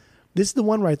is the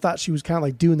one where I thought she was kind of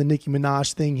like doing the Nicki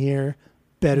Minaj thing here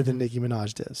better than Nicki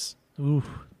Minaj does. Ooh,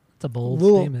 that's a bold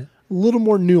little, statement. A little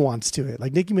more nuance to it.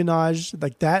 Like Nicki Minaj,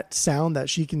 like that sound that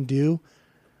she can do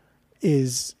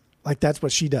is like that's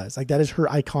what she does. Like that is her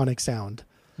iconic sound.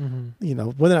 Mm-hmm. You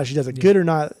know, whether or not she does it good or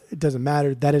not, it doesn't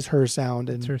matter. That is her sound,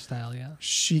 and It's her style, yeah.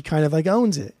 she kind of like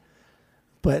owns it.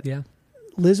 But Yeah.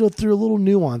 Lizzo threw a little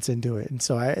nuance into it, and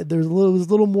so it was a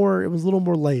little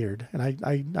more layered, and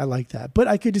I like that. But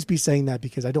I could just be saying that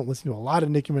because I don't listen to a lot of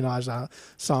Nicki Minaj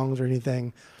songs or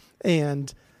anything,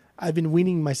 and I've been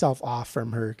weaning myself off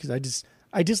from her because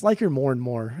I just like her more and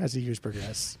more as the years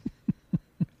progress.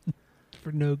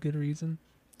 For no good reason.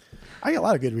 I got a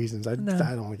lot of good reasons. I No.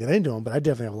 don't want to get into them, but I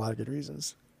definitely have a lot of good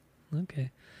reasons.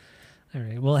 Okay. All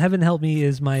right. Well, Heaven Help Me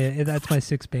is that's my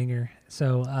 6 banger.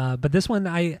 So, but this one,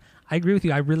 I agree with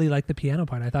you. I really like the piano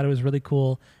part. I thought it was really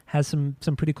cool. Has some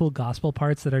pretty cool gospel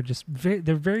parts that are just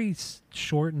they're very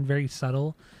short and very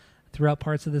subtle throughout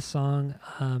parts of this song.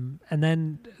 And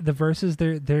then the verses,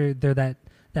 they're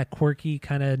that quirky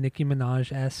kind of Nicki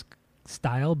Minaj-esque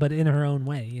style, but in her own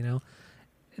way, you know.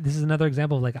 This is another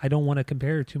example of like, I don't want to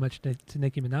compare her too much to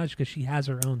Nicki Minaj because she has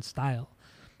her own style.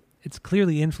 It's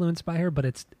clearly influenced by her, but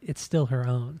it's still her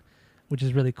own, which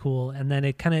is really cool. And then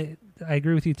it kind of, I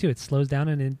agree with you too. It slows down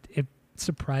and it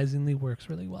surprisingly works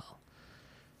really well.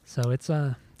 So it's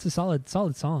a solid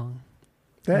song.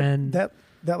 That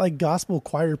like gospel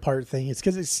choir part thing. It's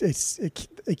because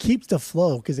it keeps the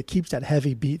flow because it keeps that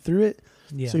heavy beat through it.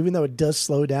 Yeah. So even though it does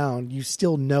slow down, you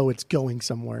still know it's going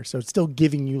somewhere. So it's still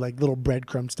giving you like little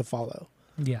breadcrumbs to follow.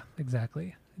 Yeah,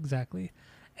 exactly.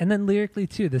 And then lyrically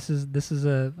too, this is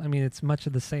it's much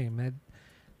of the same.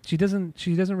 She doesn't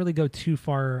really go too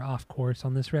far off course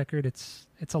on this record. It's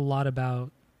a lot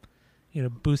about, you know,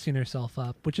 boosting herself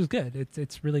up, which is good.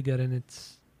 It's really good and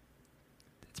it's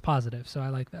positive. So I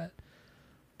like that.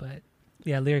 But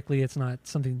yeah, lyrically, it's not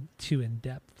something too in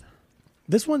depth.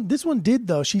 This one did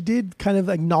though. She did kind of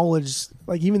acknowledge,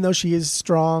 like, even though she is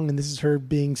strong and this is her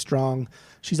being strong,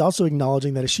 she's also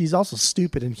acknowledging that she's also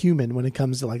stupid and human when it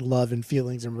comes to like love and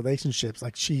feelings and relationships.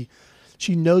 Like she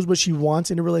knows what she wants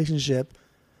in a relationship,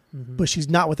 but she's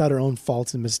not without her own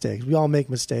faults and mistakes. We all make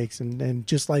mistakes, and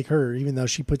just like her, even though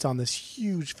she puts on this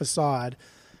huge facade,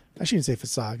 I shouldn't say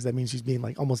facade because that means she's being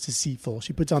like almost deceitful.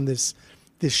 She puts on this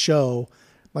show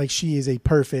like she is a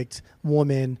perfect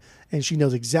woman and she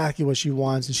knows exactly what she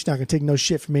wants and she's not gonna take no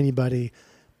shit from anybody.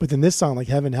 But then this song, like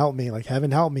Heaven Help Me, I'm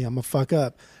gonna fuck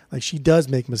up. Like she does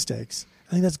make mistakes.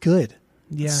 I think that's good.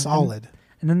 Yeah, it's solid.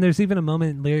 And then there's even a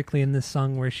moment lyrically in this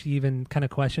song where she even kind of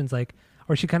questions, like,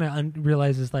 or she kind of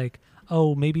realizes, like,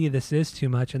 oh, maybe this is too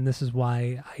much, and this is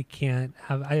why I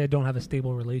don't have a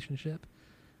stable relationship,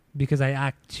 because I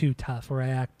act too tough, or I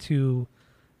act too,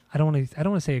 I don't want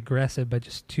to say aggressive, but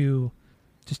just a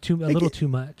little too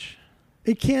much.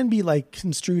 It can be like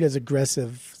construed as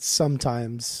aggressive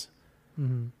sometimes,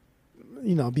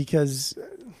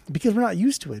 because we're not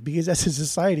used to it. Because as a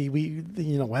society,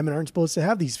 women aren't supposed to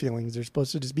have these feelings. They're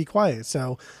supposed to just be quiet.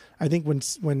 So I think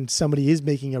when somebody is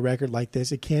making a record like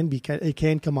this, it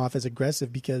can come off as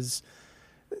aggressive because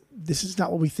this is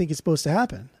not what we think is supposed to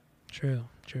happen. True.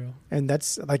 And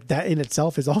that's like that in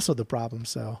itself is also the problem.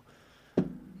 So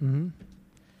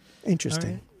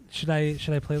interesting. Right. Should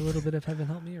I play a little bit of Heaven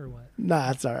Help Me or what?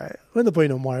 Nah, it's all right. We're not play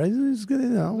no more. It's good,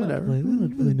 whatever. We're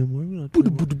not play no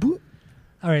more.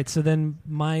 All right, so then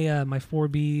my my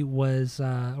 4B was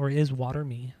is Water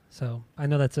Me. So I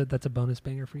know that's a bonus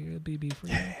banger for you, BB for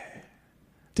you.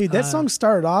 Dude, that song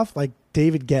started off like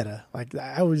David Guetta. Like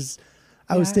I was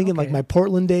thinking like my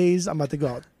Portland days. I'm about to go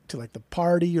out to like the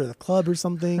party or the club or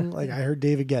something. Like I heard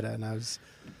David Guetta and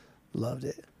loved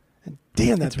it. And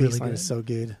damn, that bass line is so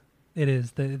good. It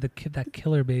is that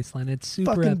killer bass line. It's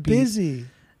super fucking upbeat. busy.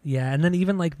 Yeah, and then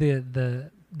even like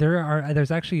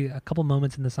there's actually a couple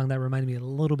moments in the song that remind me a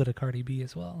little bit of Cardi B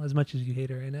as well. As much as you hate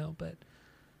her, I know, but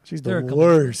she's the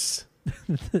worst.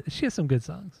 She has some good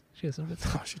songs.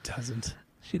 Oh, she doesn't.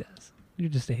 She does. You're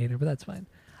just a hater, but that's fine.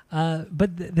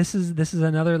 But this is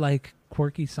another like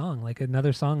quirky song, like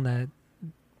another song that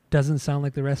doesn't sound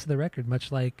like the rest of the record,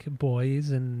 much like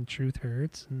Boys and Truth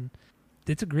Hurts, and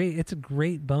it's a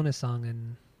great bonus song.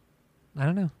 And I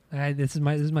don't know, this is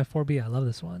my 4B. I love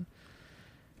this one.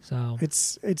 So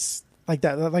it's like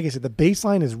that. Like I said, the bass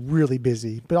line is really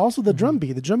busy, but also the drum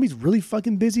beat. The drum beat's really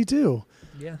fucking busy too.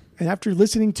 Yeah. And after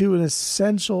listening to an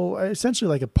essentially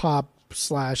like a pop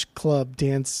 / club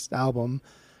dance album,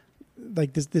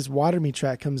 like this Water Me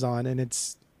track comes on, and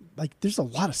it's like there's a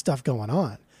lot of stuff going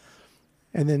on,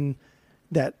 and then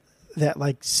that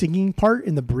like singing part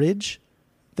in the bridge,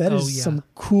 that is some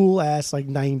cool ass like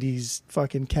 90s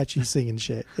fucking catchy singing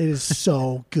shit. It is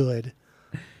so good.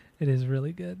 It is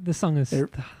really good. This song is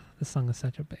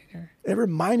such a banger. It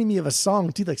reminded me of a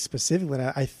song too, like specifically.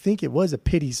 I think it was a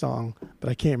Pity song, but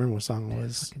I can't remember what song it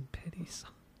was. Fucking Pity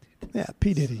song. Dude, yeah,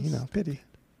 P Diddy, Pity.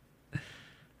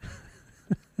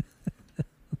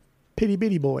 Pitty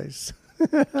Bitty Boys.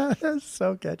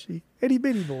 So catchy. Itty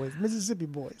Bitty Boys, Mississippi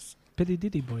Boys. Pitty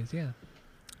Diddy Boys, yeah.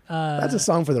 That's a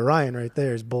song for the Ryan right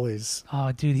there. Is Boys.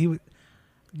 Oh, dude,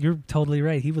 you're totally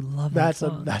right. He would love that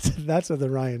song. That's a the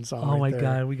Ryan song. Oh right my there.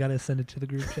 God, we gotta send it to the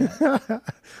group chat.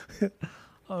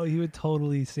 Oh, he would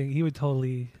totally sing. He would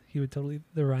totally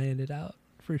the Ryan it out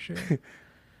for sure.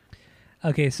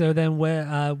 Okay, so then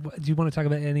do you want to talk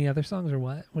about any other songs or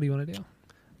what? What do you want to do?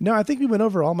 No, I think we went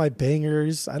over all my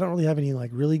bangers. I don't really have any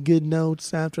like really good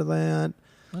notes after that.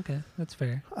 Okay, that's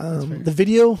fair. The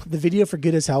video for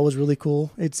Good as Hell was really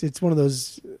cool. It's one of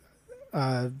those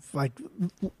like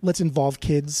let's involve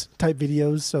kids type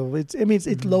videos. So it's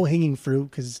low hanging fruit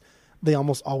because they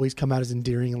almost always come out as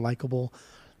endearing and likable.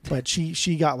 But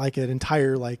she got like an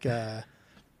entire like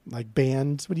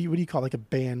band. What do you call like a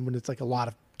band when it's like a lot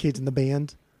of kids in the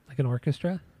band? Like an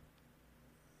orchestra,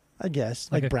 I guess,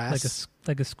 like brass,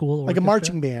 like a school orchestra? like a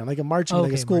marching band, like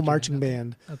a school marching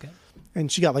band. Okay. And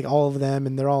she got like all of them,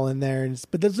 and they're all in there.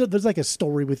 But there's like a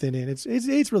story within it.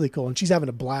 It's really cool, and she's having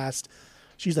a blast.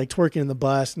 She's like twerking in the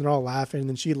bus, and they're all laughing. And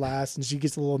then she laughs, and she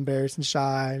gets a little embarrassed and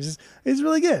shy. It's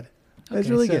really good. It's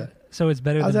really good. So it's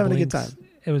better. I was having a good time.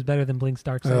 It was better than Blink's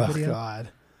Dark Side video. Oh God.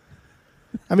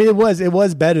 I mean, it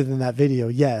was better than that video,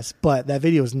 yes, but that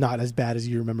video is not as bad as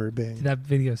you remember it being. That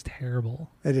video is terrible.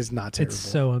 It is not terrible. It's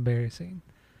so embarrassing.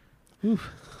 Oof,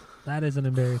 that is an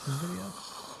embarrassing video.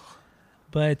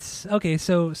 But okay,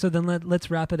 so then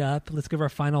let's wrap it up. Let's give our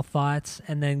final thoughts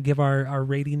and then give our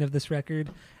rating of this record.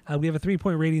 We have a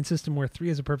 3-point rating system where 3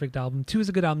 is a perfect album, 2 is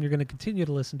a good album you're going to continue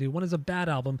to listen to, 1 is a bad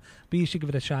album, but you should give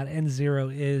it a shot, and 0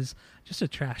 is just a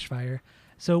trash fire.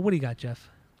 So what do you got, Jeff?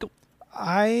 Go.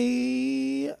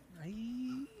 I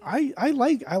like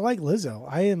Lizzo.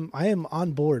 I am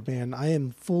on board, man. I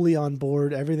am fully on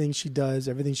board. Everything she does,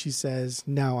 everything she says.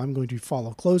 Now I'm going to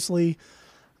follow closely.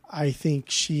 I think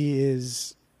she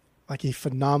is like a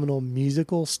phenomenal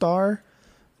musical star,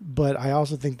 but I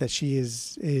also think that she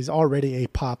is already a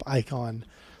pop icon,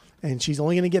 and she's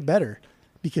only going to get better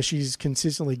because she's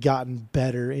consistently gotten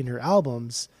better in her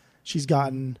albums. She's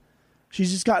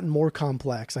just gotten more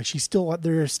complex. Like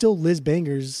there are still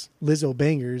Lizzo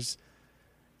bangers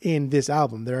in this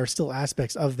album. There are still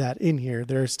aspects of that in here.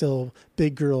 There are still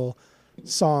big girl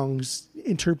songs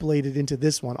interpolated into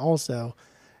this one also.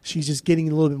 She's just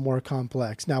getting a little bit more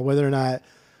complex. Now, whether or not,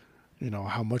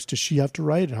 how much does she have to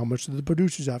write and how much do the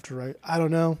producers have to write? I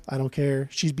don't know. I don't care.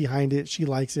 She's behind it. She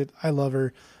likes it. I love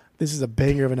her. This is a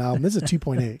banger of an album. This is a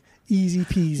 2.8. Easy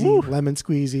peasy, Woo. lemon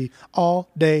squeezy, all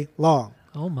day long.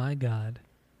 Oh my God.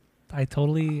 I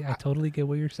totally get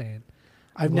what you're saying.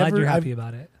 I'm glad you're happy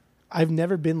about it. I've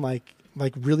never been like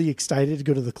really excited to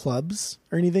go to the clubs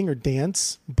or anything or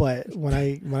dance, but when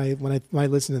I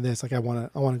listen to this, like I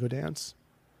want to go dance.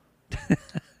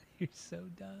 You're so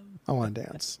dumb. I want to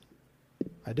dance.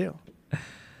 I do.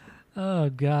 Oh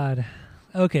God.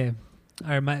 Okay.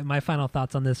 All right. My final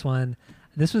thoughts on this one.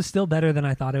 This was still better than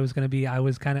I thought it was going to be. I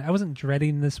wasn't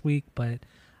dreading this week, but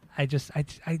I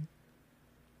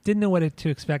didn't know what to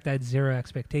expect. I had zero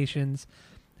expectations.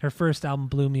 Her first album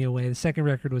blew me away. The second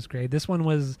record was great. This one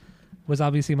was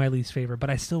obviously my least favorite, but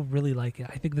I still really like it.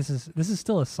 I think this is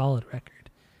still a solid record.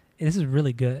 This is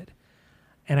really good.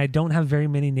 And I don't have very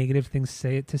many negative things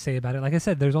to say about it. Like I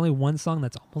said, there's only one song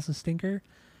that's almost a stinker,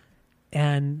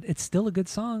 and it's still a good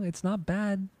song. It's not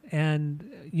bad. And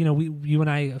you and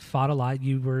I fought a lot.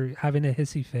 You were having a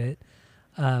hissy fit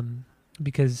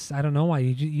because I don't know why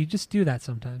you just do that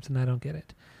sometimes, and I don't get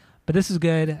it. But this is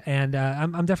good, and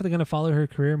I'm definitely going to follow her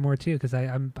career more too because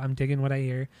I'm digging what I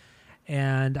hear,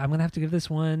 and I'm going to have to give this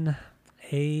one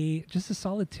just a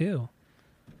solid 2.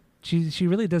 She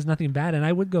really does nothing bad, and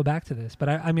I would go back to this, but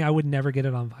I would never get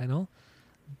it on vinyl,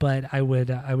 but I would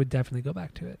definitely go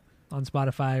back to it on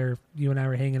Spotify, or you and I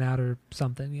were hanging out or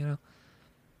something,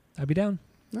 I'd be down.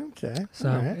 Okay. So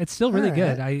right. It's still really All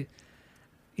good. right.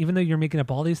 Even though you're making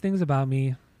up all these things about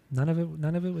me, none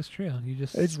of it was true.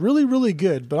 It's really, really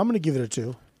good, but I'm going to give it a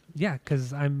 2. Yeah,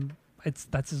 because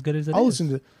that's as good as it I'll is.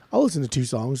 listen to 2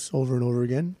 songs over and over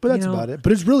again, but that's about it.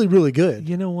 But it's really, really good.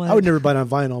 You know what? I would never buy it on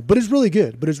vinyl, but it's really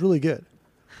good.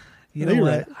 You know you're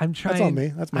what? right. I'm trying. That's on me.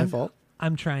 That's my fault.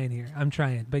 I'm trying here. I'm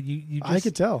trying, but you just, I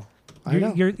could tell. I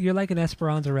know. You're like an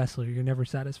Esperanza wrestler. You're never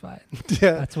satisfied.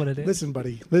 Yeah. That's what it is. Listen,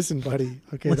 buddy. Okay, Listen,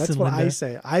 that's what Linda. I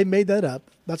say. I made that up.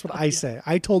 That's what I say.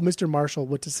 I told Mr. Marshall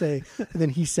what to say, and then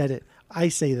he said it. I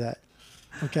say that.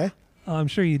 Okay? Oh, I'm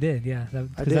sure you did. Yeah,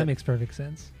 because did. that makes perfect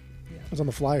sense. I was on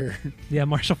the flyer. Yeah,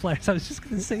 Marshall Flyers. I was just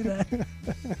going to say that.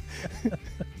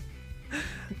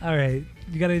 All right.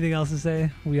 You got anything else to say?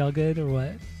 We all good or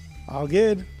what? All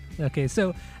good. Okay,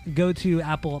 so go to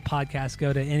Apple Podcasts,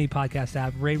 go to any podcast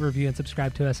app, rate, review, and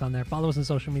subscribe to us on there. Follow us on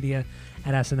social media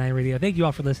at Asinine Radio. Thank you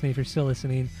all for listening. If you're still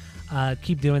listening,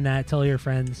 keep doing that. Tell your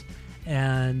friends.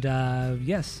 And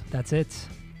yes, that's it.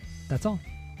 That's all.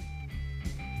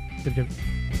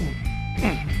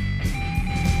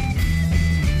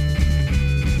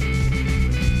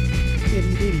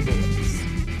 Itty bitty boys.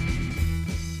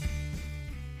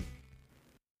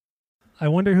 I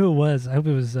wonder who it was. I hope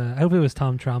it was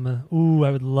Tom Trauma. Ooh,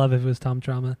 I would love if it was Tom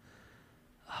Trauma.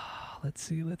 Oh, let's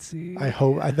see. I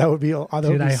hope that would be. That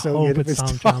would be so hope good if it's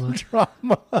it's Tom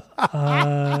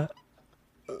Trauma.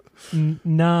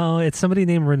 No, it's somebody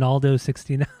named Ronaldo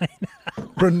 69.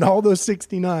 Ronaldo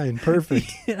 69.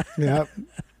 Perfect. Yeah. Yep.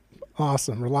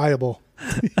 Awesome. Reliable.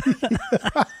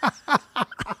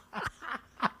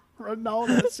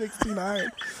 Ronaldo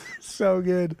 69. So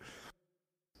good.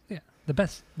 Yeah, the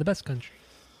best country.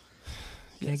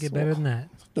 Can't get better than that.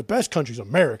 The best country's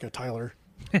America, Tyler.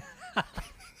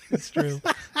 It's true.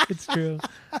 It's true.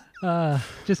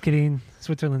 Just kidding.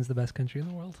 Switzerland's the best country in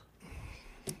the world.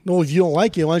 No, if you don't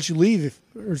like it, why don't you leave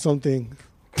or something?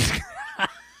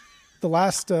 The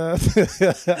last. We'll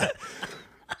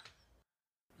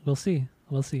see.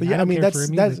 But I don't care for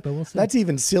music, but we'll see. That's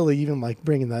even silly, even like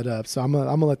bringing that up. So I'm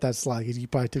gonna let that slide because you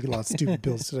probably took a lot of stupid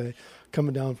pills today,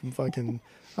 coming down from fucking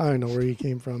I don't know where you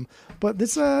came from. But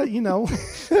this, this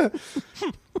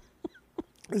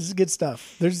is good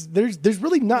stuff. There's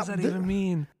really not. What does that even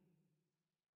mean?